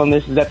take on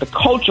this is that the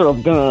culture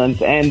of guns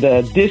and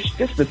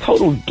just the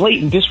total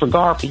blatant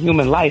disregard for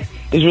human life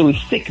is really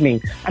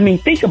sickening. I mean,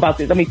 think about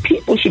this. I mean,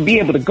 people should be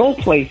able to go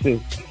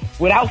places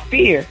without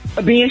fear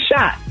of being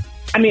shot.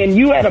 I mean,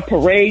 you at a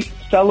parade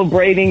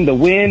celebrating the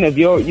win of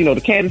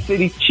the Kansas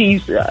City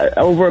Chiefs,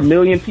 over 1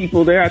 million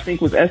people there, I think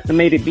was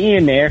estimated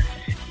being there.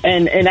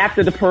 And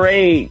after the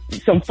parade,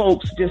 some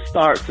folks just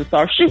start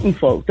shooting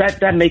folks.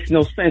 That makes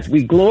no sense.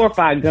 We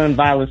glorify gun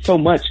violence so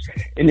much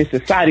in this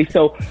society.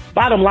 So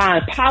bottom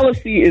line,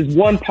 policy is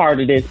one part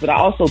of this, but I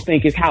also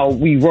think it's how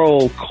we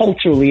roll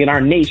culturally in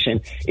our nation.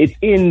 It's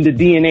in the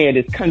DNA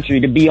of this country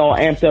to be all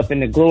amped up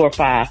and to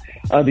glorify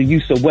the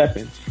use of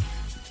weapons.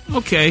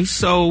 Okay,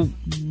 so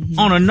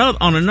on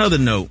another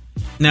note,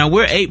 now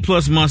we're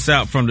 8+ months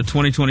out from the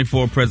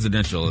 2024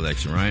 presidential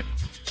election, right?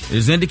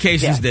 There's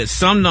indications that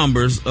some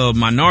numbers of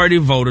minority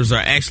voters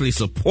are actually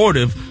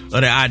supportive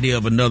of the idea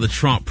of another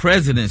Trump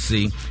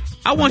presidency.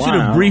 I want you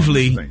to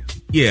briefly,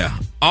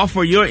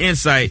 offer your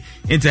insight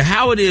into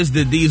how it is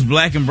that these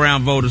black and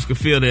brown voters could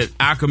feel that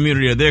our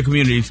community or their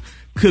communities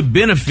could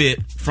benefit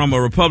from a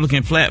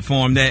Republican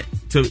platform that,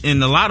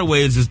 in a lot of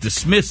ways, is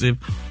dismissive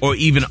or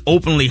even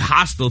openly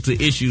hostile to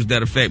issues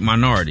that affect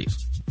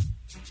minorities.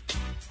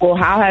 Well,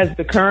 how has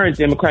the current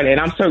Democratic, and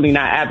I'm certainly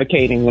not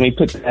advocating, let me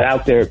put that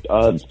out there,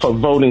 for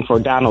voting for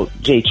Donald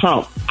J.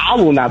 Trump. I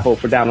will not vote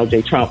for Donald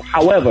J. Trump.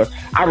 However,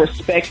 I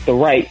respect the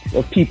right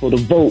of people to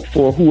vote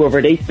for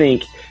whoever they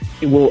think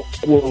will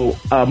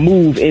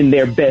move in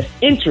their best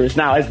interest.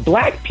 Now, as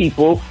black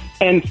people,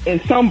 and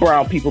some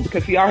brown people,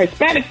 because see, our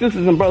Hispanic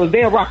sisters and brothers,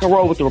 they'll rock and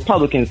roll with the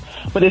Republicans,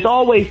 but it's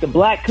always the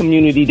black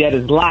community that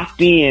is locked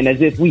in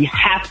as if we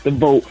have to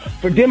vote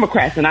for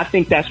Democrats, and I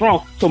think that's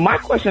wrong. So my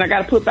question I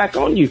got to put back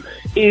on you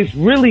is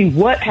really,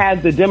 what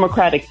has the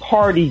Democratic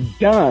Party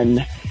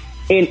done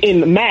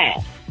in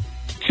mass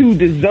to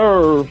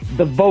deserve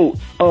the vote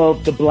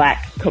of the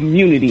black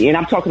community? And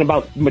I'm talking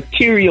about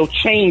material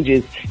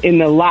changes in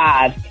the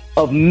lives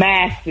of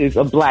masses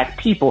of black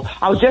people.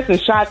 I was just in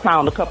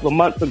Chi-Town a couple of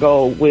months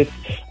ago with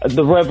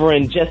the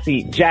Reverend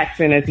Jesse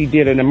Jackson as he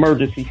did an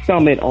emergency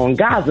summit on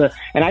Gaza.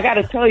 And I got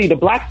to tell you, the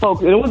black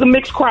folks, it was a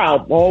mixed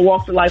crowd, all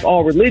walks of life,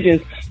 all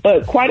religions,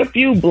 but quite a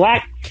few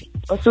black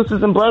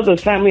sisters and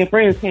brothers, family and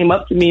friends came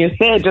up to me and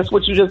said just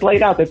what you just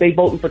laid out, that they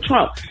voting for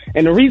Trump.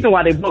 And the reason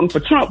why they're voting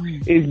for Trump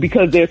is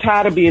because they're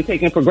tired of being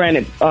taken for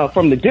granted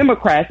from the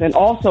Democrats. And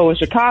also in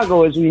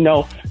Chicago, as we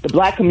know, the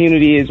black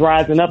community is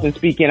rising up and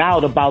speaking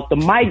out about the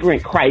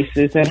migrant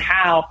crisis and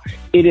how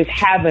it is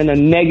having a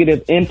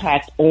negative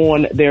impact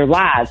on their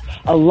lives.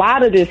 A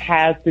lot of this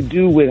has to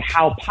do with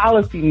how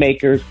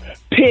policymakers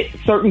pit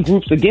certain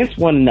groups against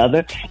one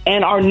another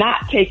and are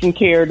not taking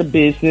care of the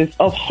business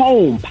of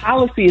home.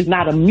 Policy is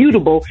not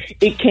immutable.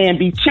 It can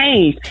be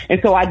changed.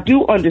 And so I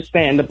do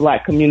understand the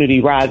black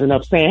community rising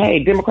up saying,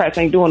 hey, Democrats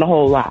ain't doing a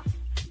whole lot.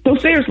 So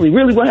seriously,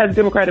 really, what has the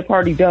Democratic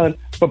Party done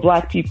for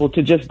black people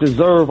to just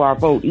deserve our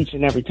vote each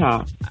and every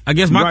time? I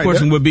guess my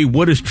question would be,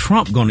 what is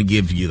Trump going to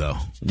give you, though?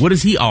 What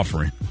is he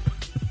offering?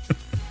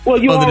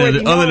 Well, you other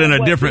than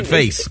a different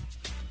face.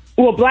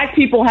 Well, black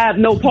people have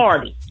no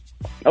party.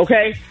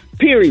 Okay?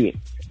 Period.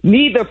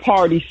 Neither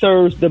party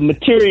serves the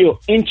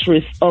material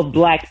interests of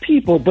black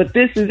people, but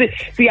this is it.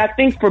 See, I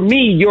think for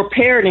me, you're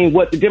parroting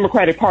what the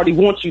Democratic Party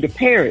wants you to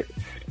parrot.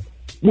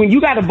 When you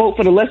got to vote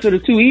for the lesser of the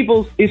two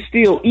evils, it's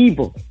still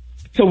evil.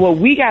 So what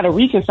we got to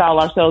reconcile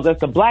ourselves as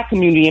the black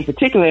community in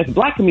particular, as the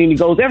black community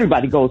goes,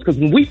 everybody goes. Because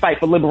when we fight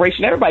for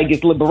liberation, everybody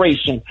gets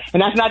liberation.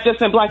 And that's not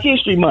just in Black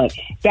History Month.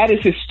 That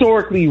is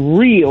historically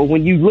real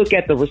when you look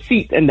at the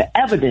receipts and the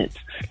evidence.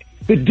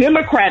 The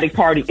Democratic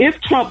Party, if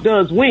Trump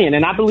does win,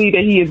 and I believe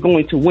that he is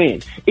going to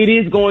win, it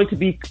is going to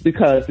be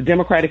because the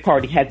Democratic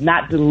Party has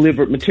not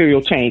delivered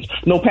material change.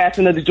 No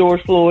passing of the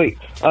George Floyd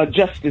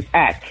Justice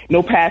Act.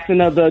 No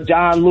passing of the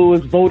John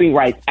Lewis Voting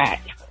Rights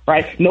Act.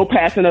 Right? No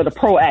passing of the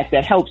PRO Act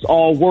that helps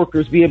all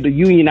workers be able to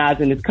unionize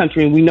in this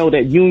country. And we know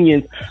that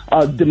unions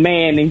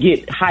demand and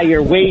get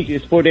higher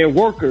wages for their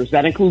workers.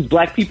 That includes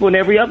black people and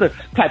every other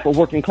type of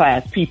working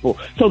class people.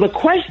 So the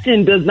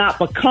question does not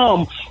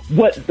become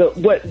what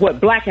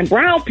black and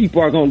brown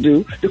people are going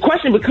to do. The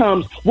question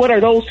becomes, what are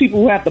those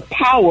people who have the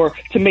power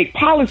to make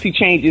policy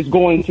changes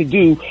going to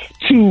do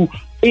to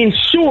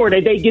ensure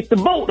that they get the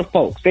vote of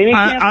folks? They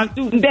can't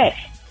do that.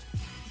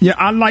 Yeah,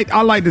 I like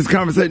this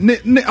conversation.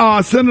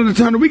 Senator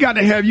Turner, we got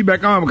to have you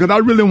back on because I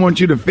really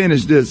want you to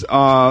finish this.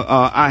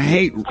 I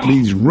hate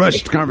these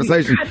rushed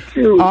conversations.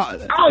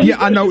 Yeah,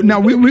 I know. Now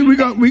we're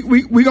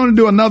gonna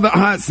do another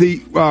hot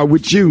seat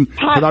with you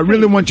because I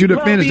really want you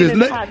to finish this.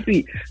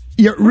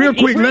 Yeah, real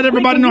quick. Let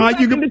everybody know how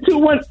you can.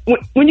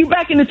 When you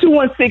back in the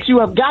 216, you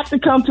have got to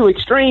come to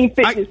Extreme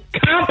Fitness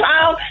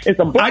Compound. It's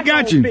a black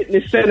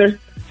fitness center.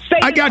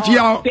 I got you,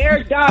 y'all.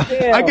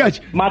 I got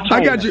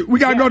you. We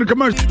got to go to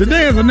commercial.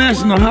 Today is a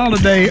national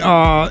holiday,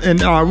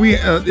 and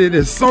it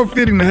is so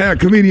fitting to have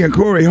comedian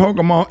Corey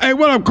Holcomb on. Hey,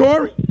 what up,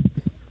 Corey?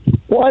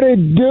 What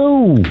it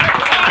do?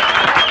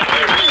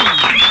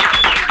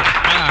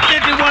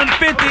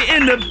 5150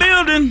 in the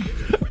building.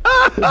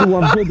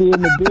 5150 in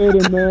the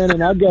building, man.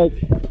 And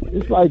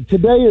it's like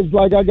today is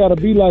like I got to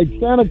be like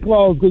Santa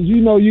Claus because you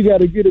know you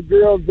got to get the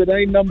girls that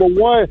ain't number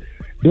one.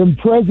 Them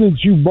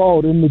presents you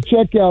bought in the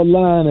checkout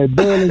line at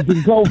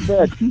Burlington Coat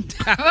Factory.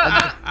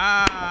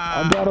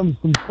 I got them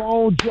some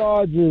phone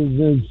chargers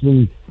and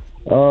some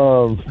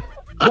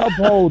cup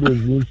holders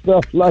and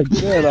stuff like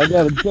that. I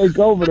got to take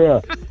over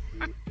there.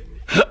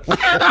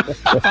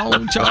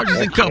 Phone chargers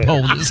and cup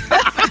holders.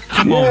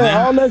 Come on,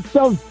 man.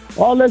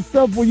 All that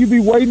stuff when you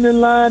be waiting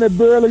in line at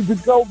Burlington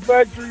Coat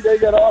Factory, they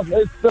got all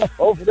that stuff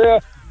over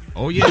there.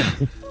 Oh, yeah.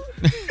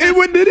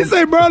 And did he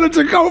say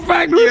Burlington Coat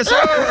Factory? Yes, sir.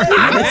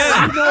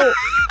 Yeah. You know,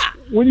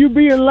 when you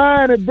be in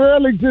line at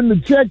Burlington to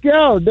check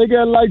out, they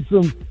got like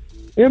some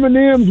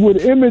M&Ms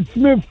with Emmett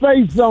Smith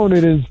face on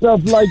it and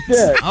stuff like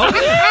that. Oh,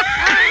 yeah.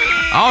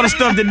 All the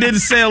stuff that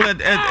didn't sell at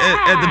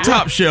the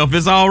top shelf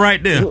is all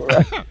right there.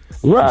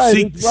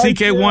 Right.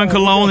 CK1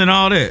 cologne and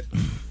all that.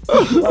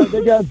 Right,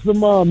 they got some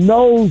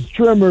nose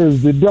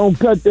trimmers that don't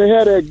cut their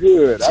hair that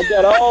good. I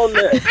got all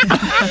that.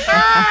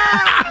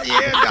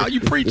 Yeah, no, you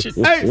preaching.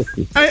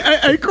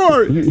 Hey,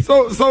 Corey.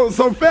 So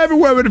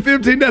February the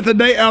 15th. That's the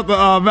day after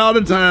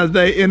Valentine's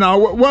Day. And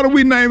what are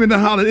we naming the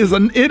holiday?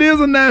 It is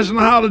a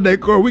national holiday,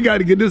 Corey. We got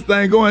to get this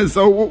thing going.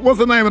 So what's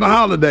the name of the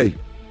holiday?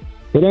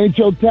 It ain't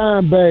your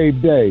time,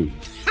 babe. Day.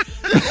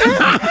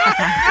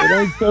 It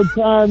ain't your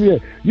time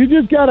yet. You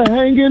just gotta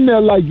hang in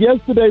there. Like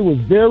yesterday was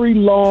very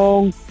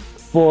long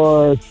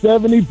for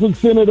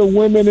 70% of the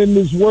women in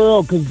this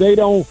world because they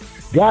don't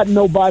got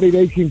nobody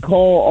they can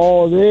call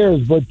all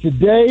theirs. But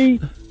today,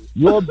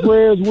 your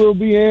prayers will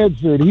be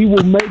answered. He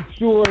will make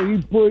sure he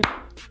put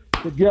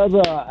together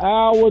an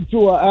hour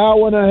to an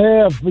hour and a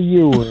half for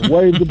you and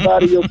wave goodbye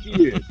to your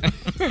kids.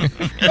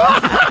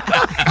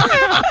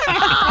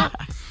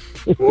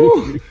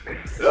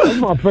 That's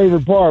my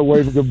favorite part,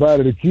 waving goodbye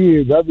to the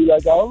kids. I'll be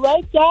like, all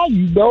right, y'all,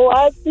 you know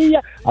I see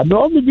y'all. I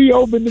normally be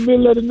open in the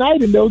middle of the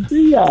night and don't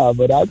see y'all,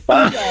 but I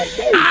saw y'all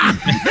today.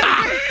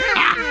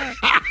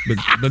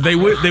 But they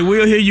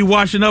will hear you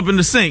washing up in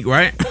the sink,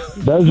 right?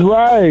 That's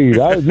right.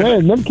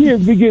 Man, them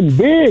kids be getting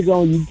big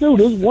on you, too.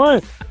 This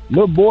one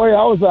little boy,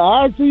 I was like,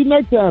 I'll see you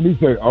next time. He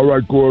said, all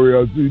right, Corey,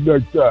 I'll see you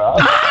next time.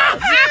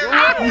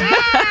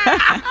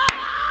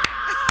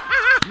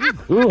 You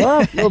grew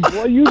up, little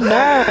boy. You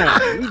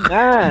 9. You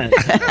 9.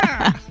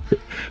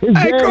 His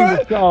dad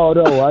was tall,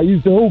 though. I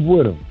used to hoop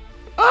with him.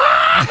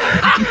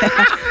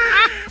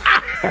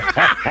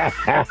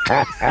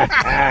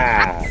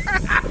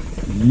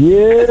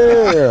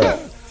 Yeah.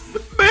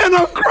 Man,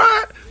 I'm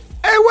crying.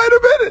 Hey, wait a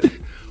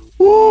minute.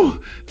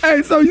 Woo.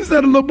 Hey, so you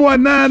said a little boy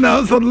 9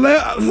 now. So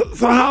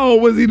how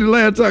old was he the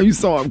last time you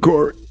saw him,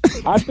 Corey?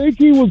 I think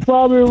he was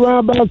probably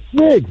around about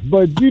 6,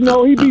 but he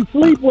be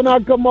asleep when I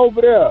come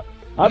over there.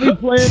 I be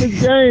playing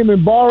his game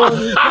and borrowing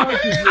his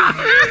consciousness.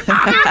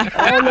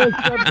 All that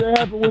stuff that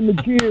happen when the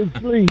kids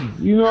sleep.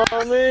 You know what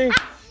I mean?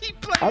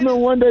 I remember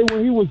one day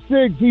when he was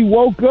 6, he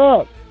woke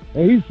up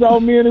and he saw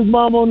me and his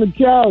mom on the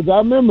couch. I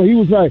remember he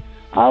was like,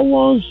 I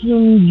want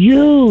some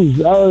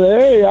juice. I was like,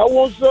 hey, I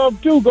want some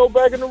too. Go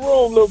back in the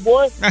room, little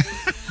boy.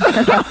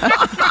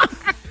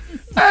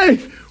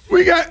 Hey,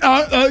 we got,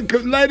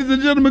 ladies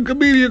and gentlemen,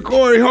 comedian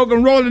Corey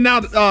Holcomb rolling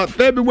out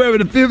February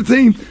the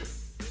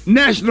 15th,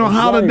 national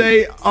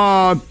holiday.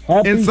 Happy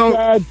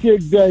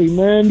Sidekick Day,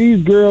 man.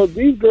 These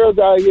girls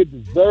out here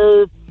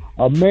deserve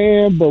a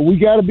man, but we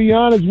got to be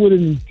honest with it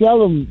and tell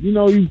them,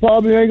 you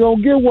probably ain't going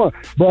to get one.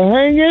 But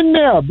hang in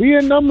there.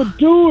 Being number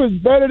 2 is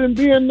better than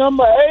being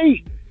number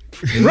 8.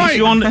 Right.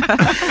 You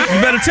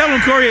better tell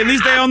them, Corey, at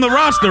least they're on the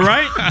roster,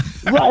 right?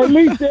 Right, at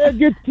least they'll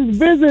get to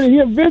visit.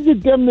 He'll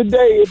visit them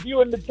today if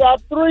you're in the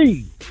top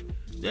 3.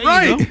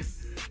 Right.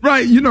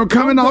 Right,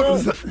 coming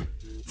off,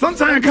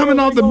 sometimes coming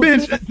off the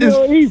bench is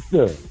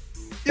Easter.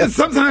 Yeah,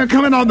 sometimes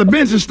coming off the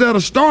bench instead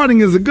of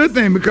starting is a good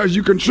thing because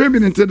you're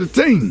contributing to the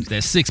team.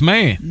 That 6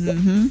 man.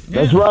 Mm-hmm.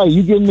 That's right.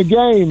 You get in the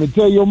game and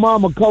tell your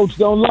mama, coach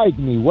don't like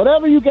me.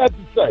 Whatever you got to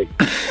say.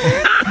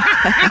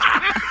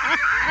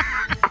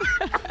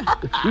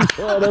 You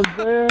know what I'm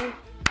saying?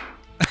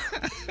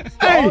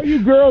 Hey. All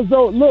you girls,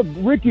 though, look,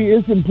 Ricky,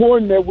 it's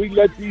important that we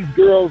let these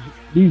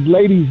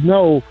ladies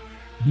know,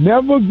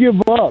 never give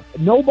up.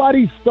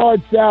 Nobody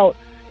starts out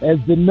as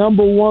the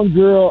number 1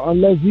 girl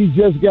unless he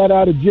just got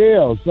out of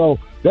jail. So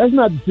that's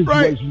not the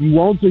situation you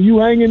want. So you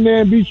hang in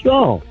there and be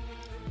strong.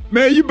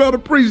 Man, you better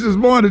preach this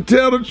morning.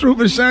 Tell the truth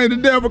and shame the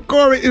devil.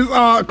 Corey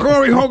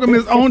Holcomb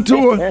is on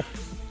tour.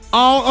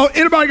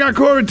 Anybody got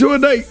Corey tour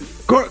date?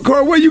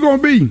 Corey, where you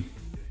gonna be?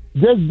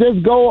 Just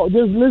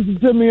listen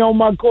to me on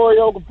my Corey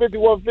Holcomb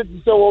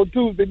 5150 show on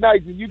Tuesday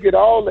nights, and you get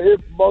all the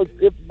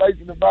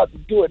information about the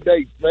tour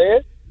dates, man.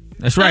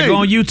 That's right. Hey. Go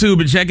on YouTube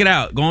and check it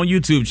out. Go on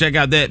YouTube. Check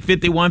out that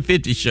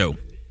 5150 show.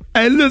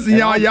 Hey, listen,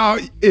 y'all.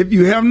 If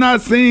you have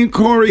not seen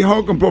Corey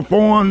Holcomb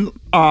perform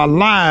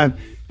live,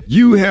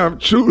 you have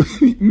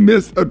truly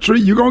missed a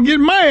treat. You're gonna get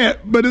mad,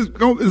 but it's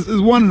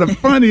one of the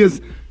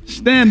funniest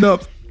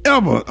stand-ups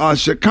ever.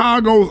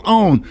 Chicago's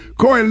own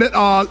Corey.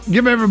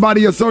 Give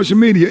everybody your social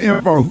media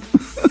info.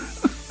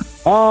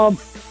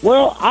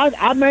 Well,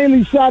 I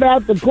mainly shout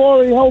out the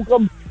Corey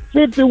Holcomb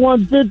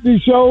 5150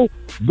 show.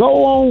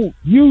 Go on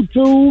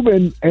YouTube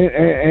and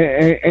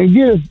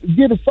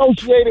get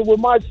associated with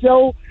my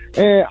show.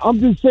 And I'm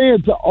just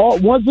saying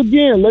once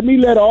again,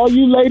 let all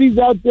you ladies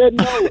out there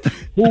know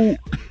who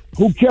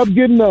kept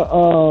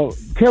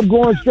kept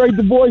going straight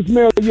to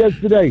voicemail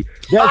yesterday.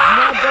 That's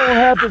not gonna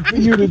happen for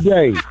you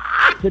today.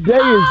 Today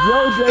is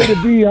your day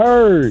to be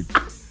heard.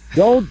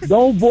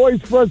 Don't voice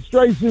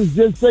frustrations.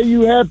 Just say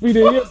you happy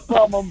to hear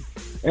from him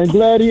and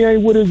glad he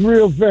ain't with his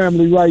real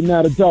family right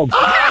now to talk to.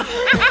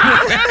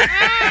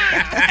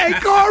 Hey,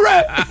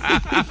 Corey.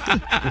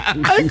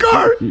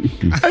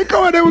 Hey,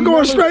 Corey. They were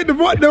going straight to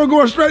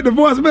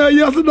voicemail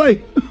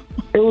yesterday.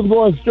 It was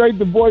going straight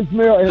to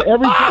voicemail, and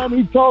every time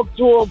he talked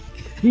to him,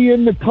 he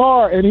in the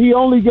car, and he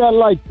only got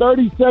like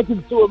 30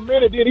 seconds to a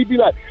minute. Then he'd be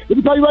like, "Let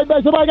me call you right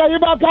back. Somebody got your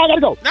mouth. I gotta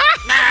go."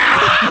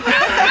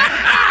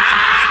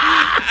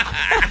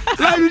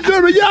 Ladies and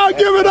gentlemen, y'all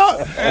give it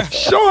up.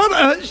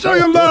 Show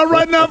your love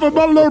right now for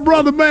my little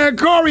brother, man,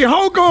 Corey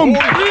Holcomb.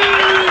 Oh,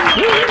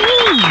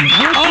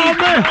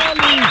 man.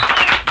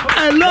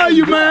 I love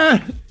you,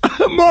 man.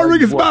 More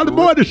Ricky Smiley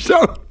Morning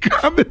Show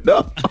coming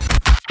up.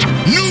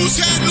 News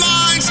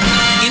headlines.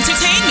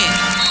 Entertainment.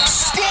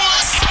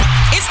 Sports.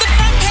 It's the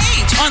front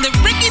page on the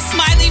Ricky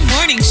Smiley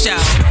Morning Show.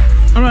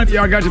 All right,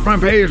 y'all got your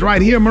front page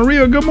right here.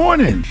 Maria, good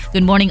morning.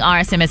 Good morning,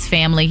 RSMS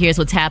family. Here's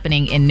what's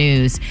happening in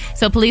news.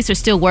 So police are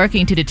still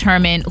working to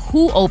determine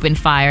who opened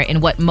fire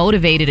and what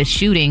motivated a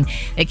shooting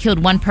that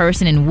killed 1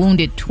 person and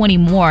wounded 20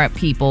 more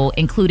people,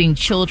 including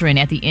children,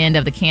 at the end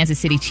of the Kansas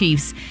City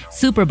Chiefs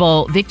Super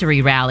Bowl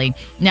victory rally.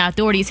 Now,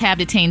 authorities have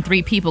detained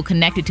 3 people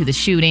connected to the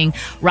shooting.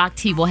 Rock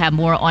T will have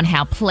more on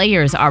how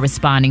players are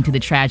responding to the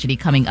tragedy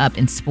coming up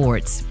in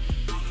sports.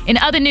 In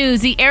other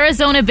news, the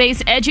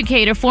Arizona-based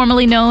educator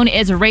formerly known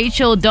as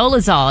Rachel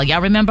Dolezal,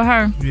 y'all remember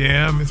her?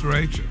 Yeah, Miss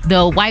Rachel.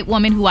 The white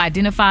woman who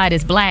identified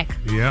as black.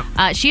 Yep.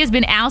 She has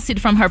been ousted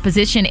from her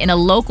position in a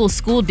local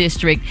school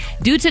district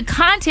due to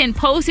content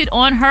posted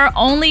on her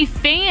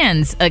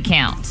OnlyFans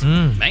account.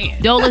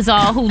 Man.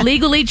 Dolezal, who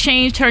legally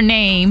changed her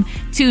name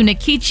to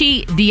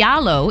Nkechi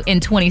Diallo in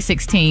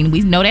 2016,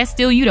 we know that's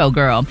still you though,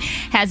 girl,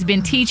 has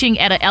been teaching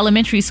at an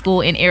elementary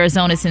school in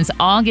Arizona since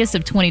August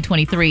of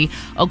 2023,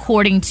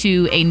 according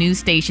to a news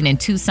station in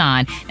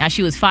Tucson. Now,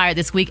 she was fired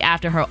this week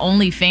after her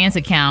OnlyFans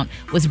account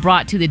was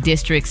brought to the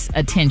district's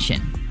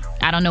attention.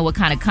 I don't know what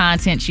kind of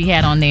content she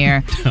had on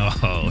there.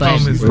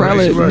 But Miss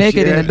Probably Rachel.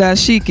 naked in a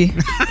dashiki.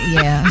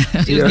 yeah.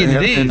 She was getting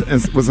it in.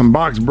 and with some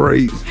box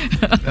braids.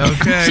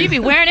 Okay. She be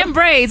wearing them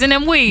braids and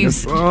them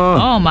weaves.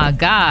 Oh my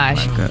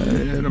gosh.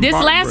 This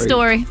last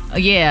story,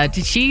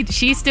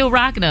 she's still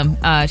rocking them.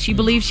 She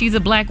believes she's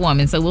a black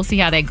woman, so we'll see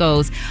how that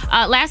goes.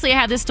 Lastly, I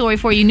have this story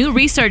for you. New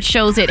research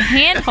shows that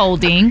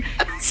hand-holding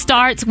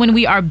starts when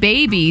we are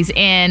babies,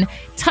 and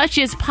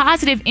touch's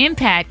positive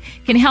impact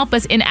can help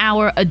us in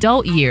our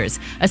adult years.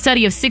 A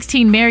study of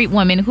 16 married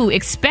women who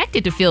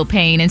expected to feel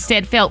pain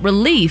instead felt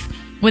relief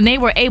when they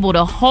were able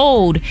to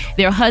hold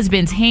their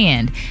husband's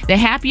hand. The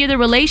happier the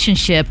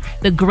relationship,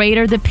 the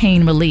greater the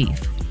pain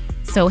relief.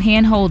 So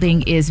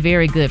hand-holding is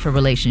very good for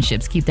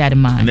relationships. Keep that in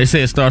mind. And they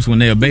say it starts when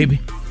they're a baby.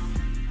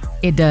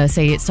 It does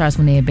say it starts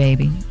when they're a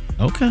baby.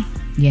 Okay.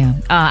 Yeah.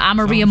 I'm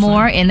Maria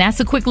Moore, and that's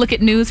a quick look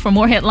at news. For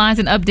more headlines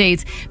and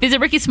updates, visit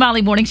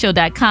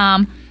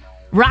RickySmileyMorningShow.com.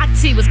 Rock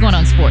T, what's going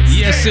on in sports?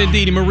 Yes,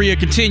 indeed. And Maria,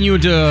 continuing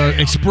to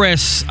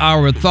express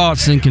our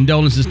thoughts and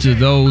condolences to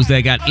those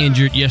that got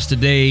injured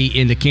yesterday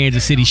in the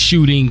Kansas City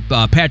shooting.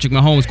 Patrick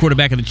Mahomes,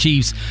 quarterback of the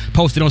Chiefs,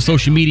 posted on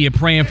social media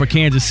praying for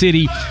Kansas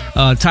City.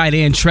 Tight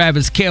end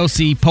Travis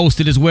Kelce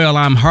posted as well,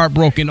 "I'm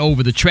heartbroken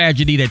over the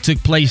tragedy that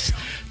took place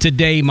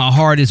today. My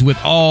heart is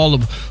with all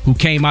of who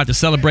came out to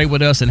celebrate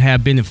with us and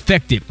have been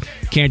affected.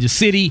 Kansas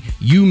City,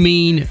 you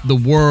mean the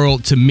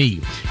world to me."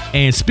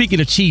 And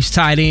speaking of Chiefs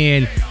tight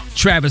end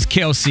Travis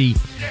Kelce,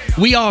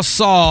 we all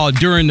saw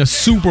during the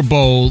Super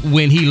Bowl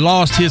when he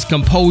lost his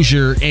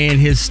composure and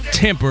his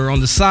temper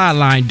on the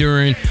sideline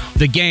during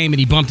the game,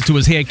 and he bumped into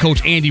his head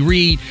coach Andy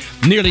Reid,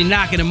 nearly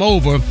knocking him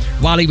over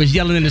while he was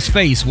yelling in his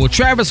face. Well,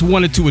 Travis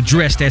wanted to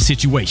address that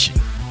situation.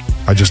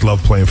 I just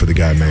love playing for the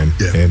guy, man.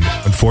 Yeah. And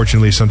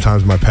unfortunately,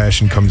 sometimes my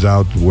passion comes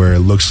out where it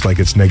looks like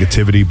it's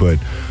negativity, but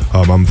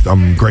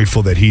I'm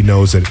grateful that he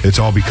knows that it's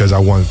all because I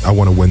want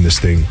to win this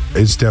thing.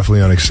 It's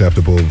definitely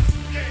unacceptable.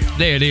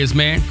 There it is,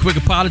 man. Quick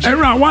apology. Hey,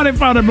 Ron, why they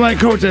fired a black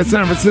coach at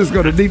San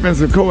Francisco, the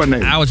defensive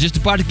coordinator? I was just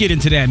about to get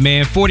into that,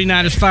 man.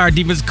 49ers fired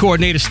defensive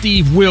coordinator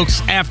Steve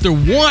Wilks after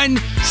one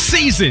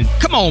season.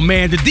 Come on,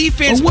 man. The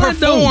defense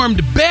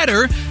performed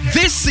better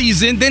this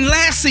season than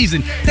last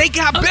season. They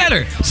got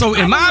better. So,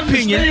 in my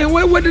opinion,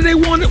 what do they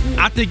want?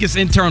 I think it's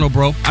internal,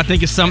 bro. I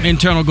think it's something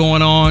internal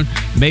going on.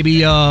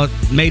 Maybe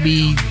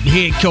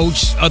head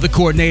coach, other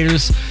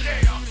coordinators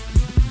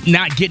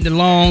not getting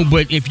along.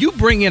 But if you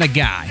bring in a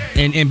guy,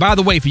 and by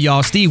the way, for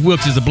y'all, Steve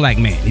Wilks is a black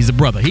man. He's a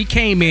brother. He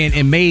came in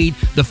and made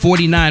the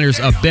 49ers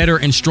a better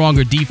and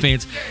stronger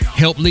defense,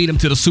 helped lead them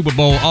to the Super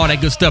Bowl, all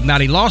that good stuff. Now,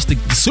 they lost the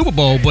Super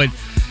Bowl, but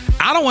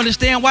I don't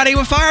understand why they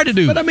were fired to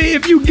do. But, I mean,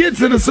 if you get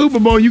to the Super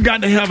Bowl, you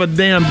got to have a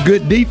damn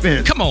good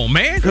defense. Come on,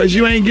 man. Because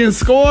you ain't getting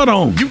scored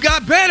on. You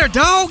got better,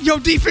 dog. Your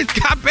defense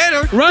got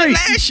better than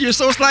last year,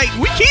 so it's like,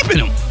 we keeping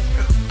them.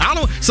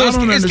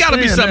 It's got to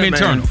be something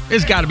internal.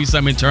 It's got to be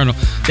something internal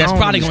that's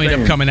probably going to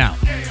end up coming out.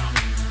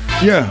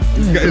 Yeah,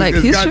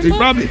 he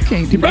probably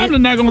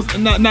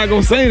not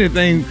gonna say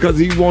anything because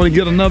he want to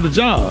get another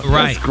job.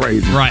 Right, that's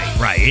crazy.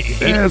 Right.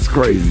 That's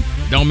crazy.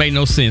 Don't make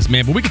no sense,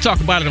 man. But we can talk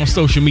about it on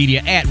social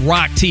media at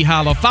Rock T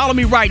Holla. Follow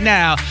me right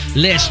now.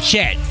 Let's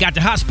chat. Got the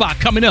hot spot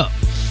coming up.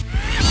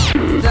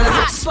 The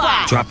hot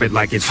spot. Drop it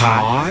like it's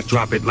hot.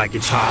 Drop it like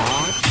it's hot.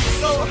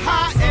 So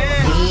hot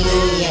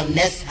and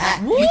that's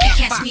hot. You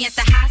can catch me at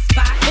the hot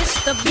spot.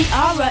 It's the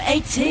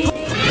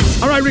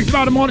BRAT. All right, Rick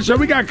Smiley Morning Show.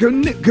 We got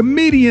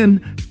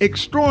comedian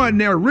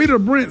extraordinaire Rita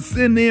Brent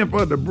sitting in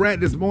for the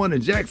Brat this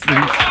morning. Jackson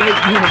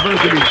State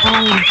University's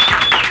own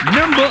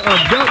member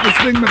of Delta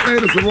Sigma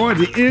Theta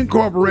Sorority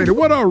Incorporated.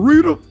 What up,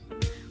 Rita?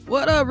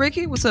 What up,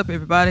 Ricky? What's up,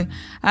 everybody?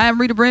 I am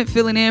Rita Brent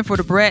filling in for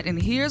the Brat,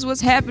 and here's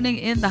what's happening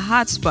in the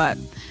hot spot.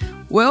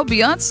 Well,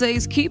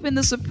 Beyonce's keeping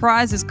the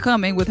surprises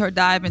coming with her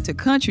dive into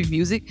country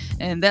music,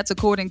 and that's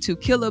according to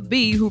Killer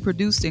B, who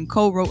produced and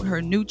co-wrote her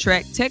new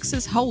track,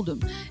 Texas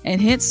Hold'em, and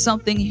hence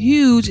something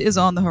huge is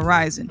on the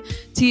horizon.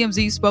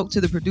 TMZ spoke to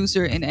the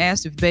producer and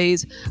asked if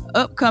Bey's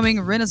upcoming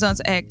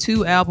Renaissance Act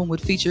 2 album would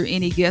feature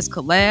any guest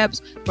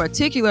collabs,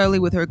 particularly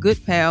with her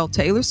good pal,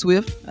 Taylor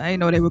Swift. I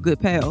didn't know they were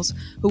good pals,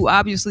 who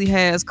obviously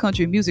has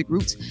country music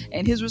roots,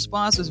 and his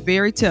response was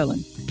very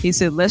telling. He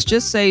said, "Let's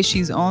just say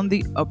she's on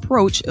the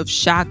approach of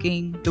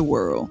shocking the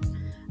world."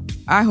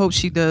 I hope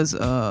she does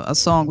a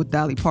song with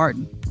Dolly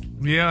Parton.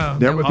 Yeah,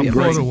 that would be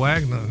great.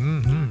 Wagner.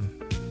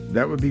 Mm-hmm.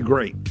 That would be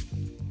great.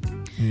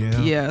 Yeah.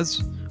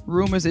 Yes,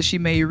 rumors that she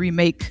may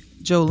remake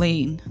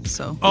Jolene.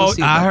 So we'll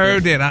see I about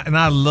heard that, and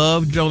I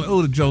love Jolene.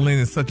 Oh, Jolene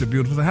is such a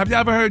beautiful song. Have you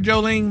ever heard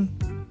Jolene?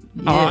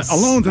 A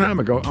long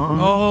time ago.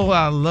 Oh,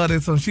 I love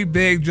that song. She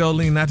begged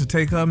Jolene not to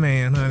take her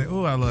man, honey.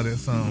 Oh, I love that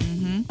song.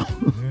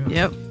 Mm-hmm.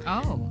 Yep.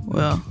 Oh.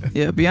 Well,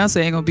 yeah,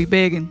 Beyonce ain't gonna be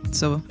begging,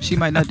 so she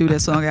might not do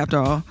that song after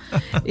all.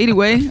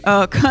 Anyway,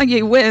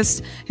 Kanye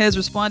West has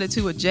responded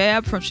to a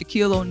jab from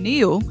Shaquille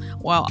O'Neal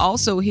while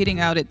also hitting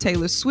out at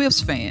Taylor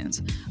Swift's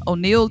fans.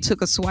 O'Neal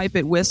took a swipe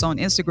at West on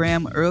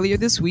Instagram earlier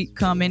this week,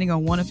 commenting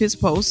on one of his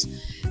posts.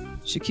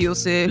 Shaquille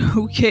said,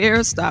 "Who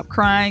cares? Stop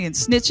crying and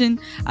snitching.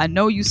 I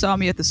know you saw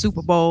me at the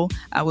Super Bowl.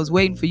 I was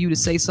waiting for you to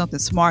say something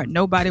smart.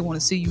 Nobody want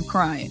to see you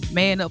crying.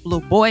 Man up,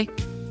 little boy."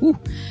 Woo.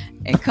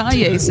 And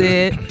Kanye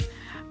said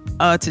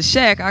to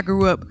Shaq, "I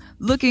grew up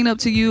looking up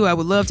to you. I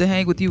would love to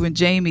hang with you and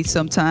Jamie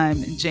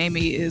sometime. And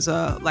Jamie is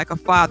like a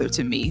father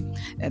to me."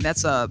 And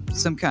that's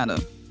some kind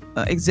of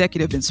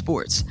executive in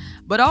sports.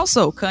 But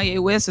also, Kanye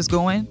West is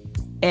going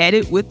at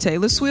it with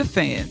Taylor Swift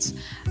fans.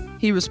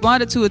 He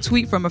responded to a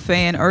tweet from a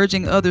fan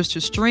urging others to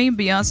stream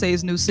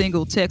Beyonce's new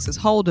single, Texas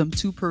Hold'em,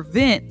 to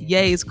prevent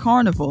Ye's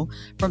Carnival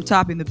from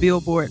topping the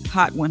Billboard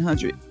Hot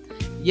 100.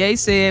 Ye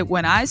said,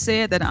 "When I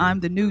said that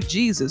I'm the new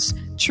Jesus,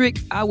 Trick,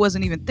 I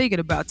wasn't even thinking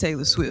about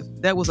Taylor Swift.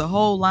 That was a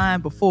whole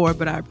line before,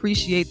 but I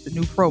appreciate the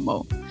new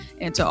promo.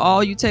 And to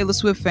all you Taylor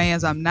Swift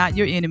fans, I'm not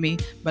your enemy,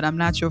 but I'm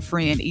not your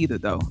friend either,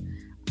 though."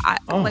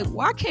 Like,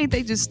 why can't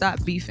they just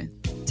stop beefing?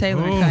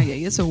 Taylor and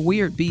Kanye. It's a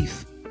weird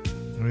beef.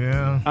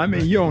 Yeah. I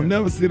mean, you don't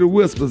never see the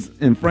Whispers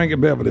and Frank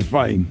and Beverly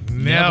fighting.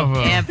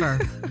 Never. Ever.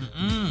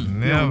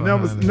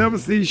 Never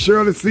see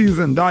Shirley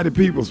Caesar and Dottie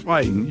Peoples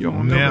fighting. You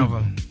don't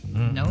never.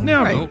 No.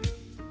 Never. Nope.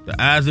 The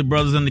Isley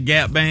Brothers and the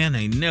Gap Band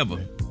ain't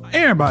never.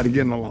 Everybody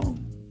getting along.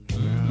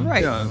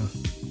 Right. Yeah.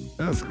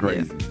 That's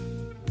crazy.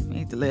 Yeah. We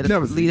need to leave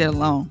that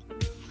alone.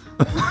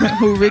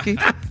 Who, Ricky?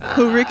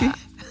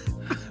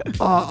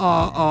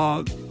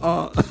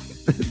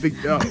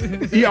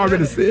 He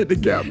already said the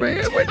Gap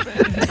Band.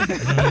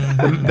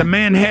 The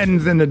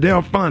Manhattans and the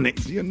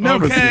Delphonics. You'll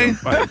never see them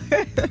fight.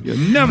 You'll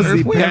never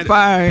see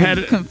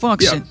Patty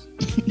Confunction.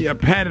 Yeah,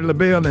 Patti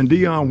LaBelle and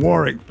Dionne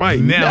Warwick fight.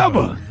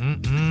 Never.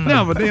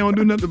 They don't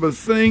do nothing but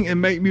sing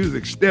and make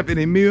music.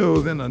 Stephanie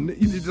Mills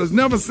you just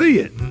never see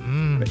it.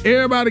 But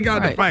everybody got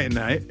to fight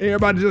now.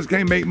 Everybody just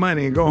can't make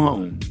money and go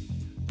home.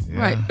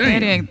 Yeah. Right.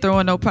 Patty ain't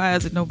throwing no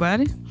pies at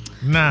nobody.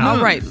 Nah.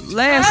 All right.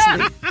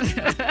 Lastly,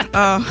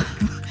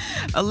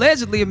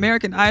 allegedly,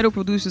 American Idol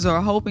producers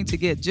are hoping to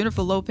get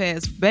Jennifer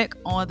Lopez back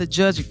on the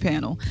judging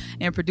panel,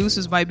 and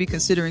producers might be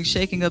considering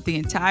shaking up the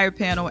entire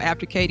panel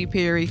after Katy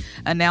Perry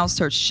announced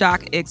her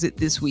shock exit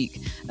this week.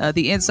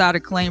 The insider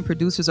claimed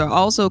producers are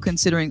also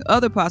considering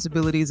other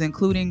possibilities,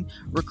 including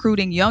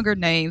recruiting younger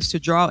names to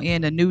draw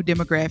in a new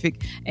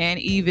demographic, and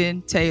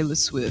even Taylor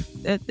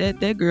Swift.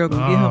 That girl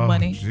gonna get her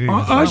money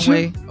one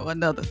way or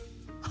another.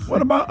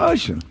 What about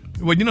Usher?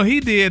 Well, he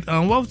did.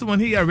 What was the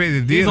one he already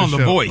did? He's on The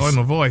Voice. On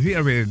The Voice, he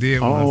already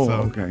did one. Oh, So,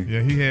 okay.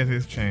 yeah, he had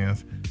his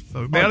chance.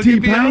 So that'll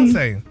get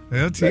Beyonce.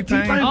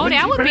 T-Pain. Oh,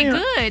 that would be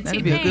good.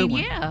 That'd be a good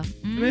one. Yeah.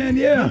 Man,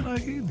 yeah.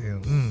 Like he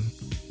did.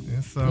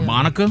 It's,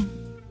 Monica.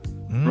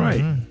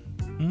 Right.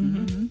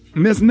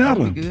 Miss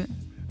Nella. Good.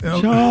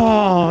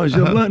 Charles,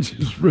 your lunch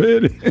is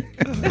ready.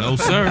 No,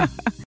 sir.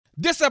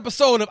 This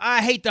episode of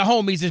I Hate the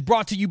Homies is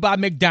brought to you by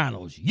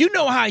McDonald's. You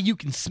know how you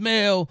can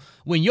smell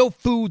when your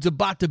food's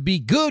about to be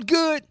good?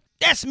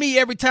 That's me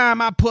every time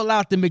I pull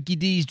out the Mickey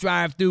D's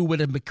drive-thru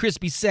with a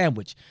McCrispy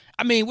sandwich.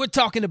 I mean, we're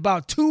talking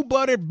about 2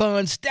 buttered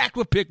buns stacked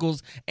with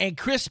pickles and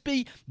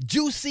crispy,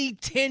 juicy,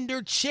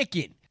 tender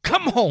chicken.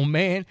 Come on,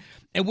 man.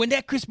 And when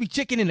that crispy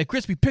chicken and the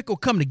crispy pickle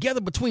come together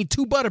between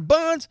 2 buttered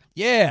buns,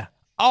 yeah,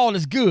 all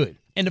is good.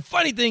 And the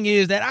funny thing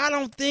is that I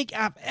don't think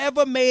I've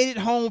ever made it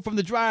home from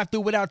the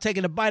drive-thru without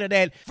taking a bite of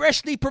that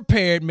freshly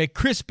prepared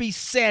McCrispy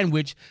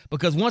sandwich,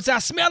 because once I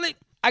smell it,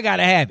 I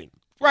gotta have it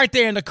right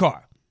there in the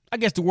car. I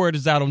guess the word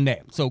is out on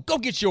that. So go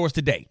get yours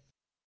today.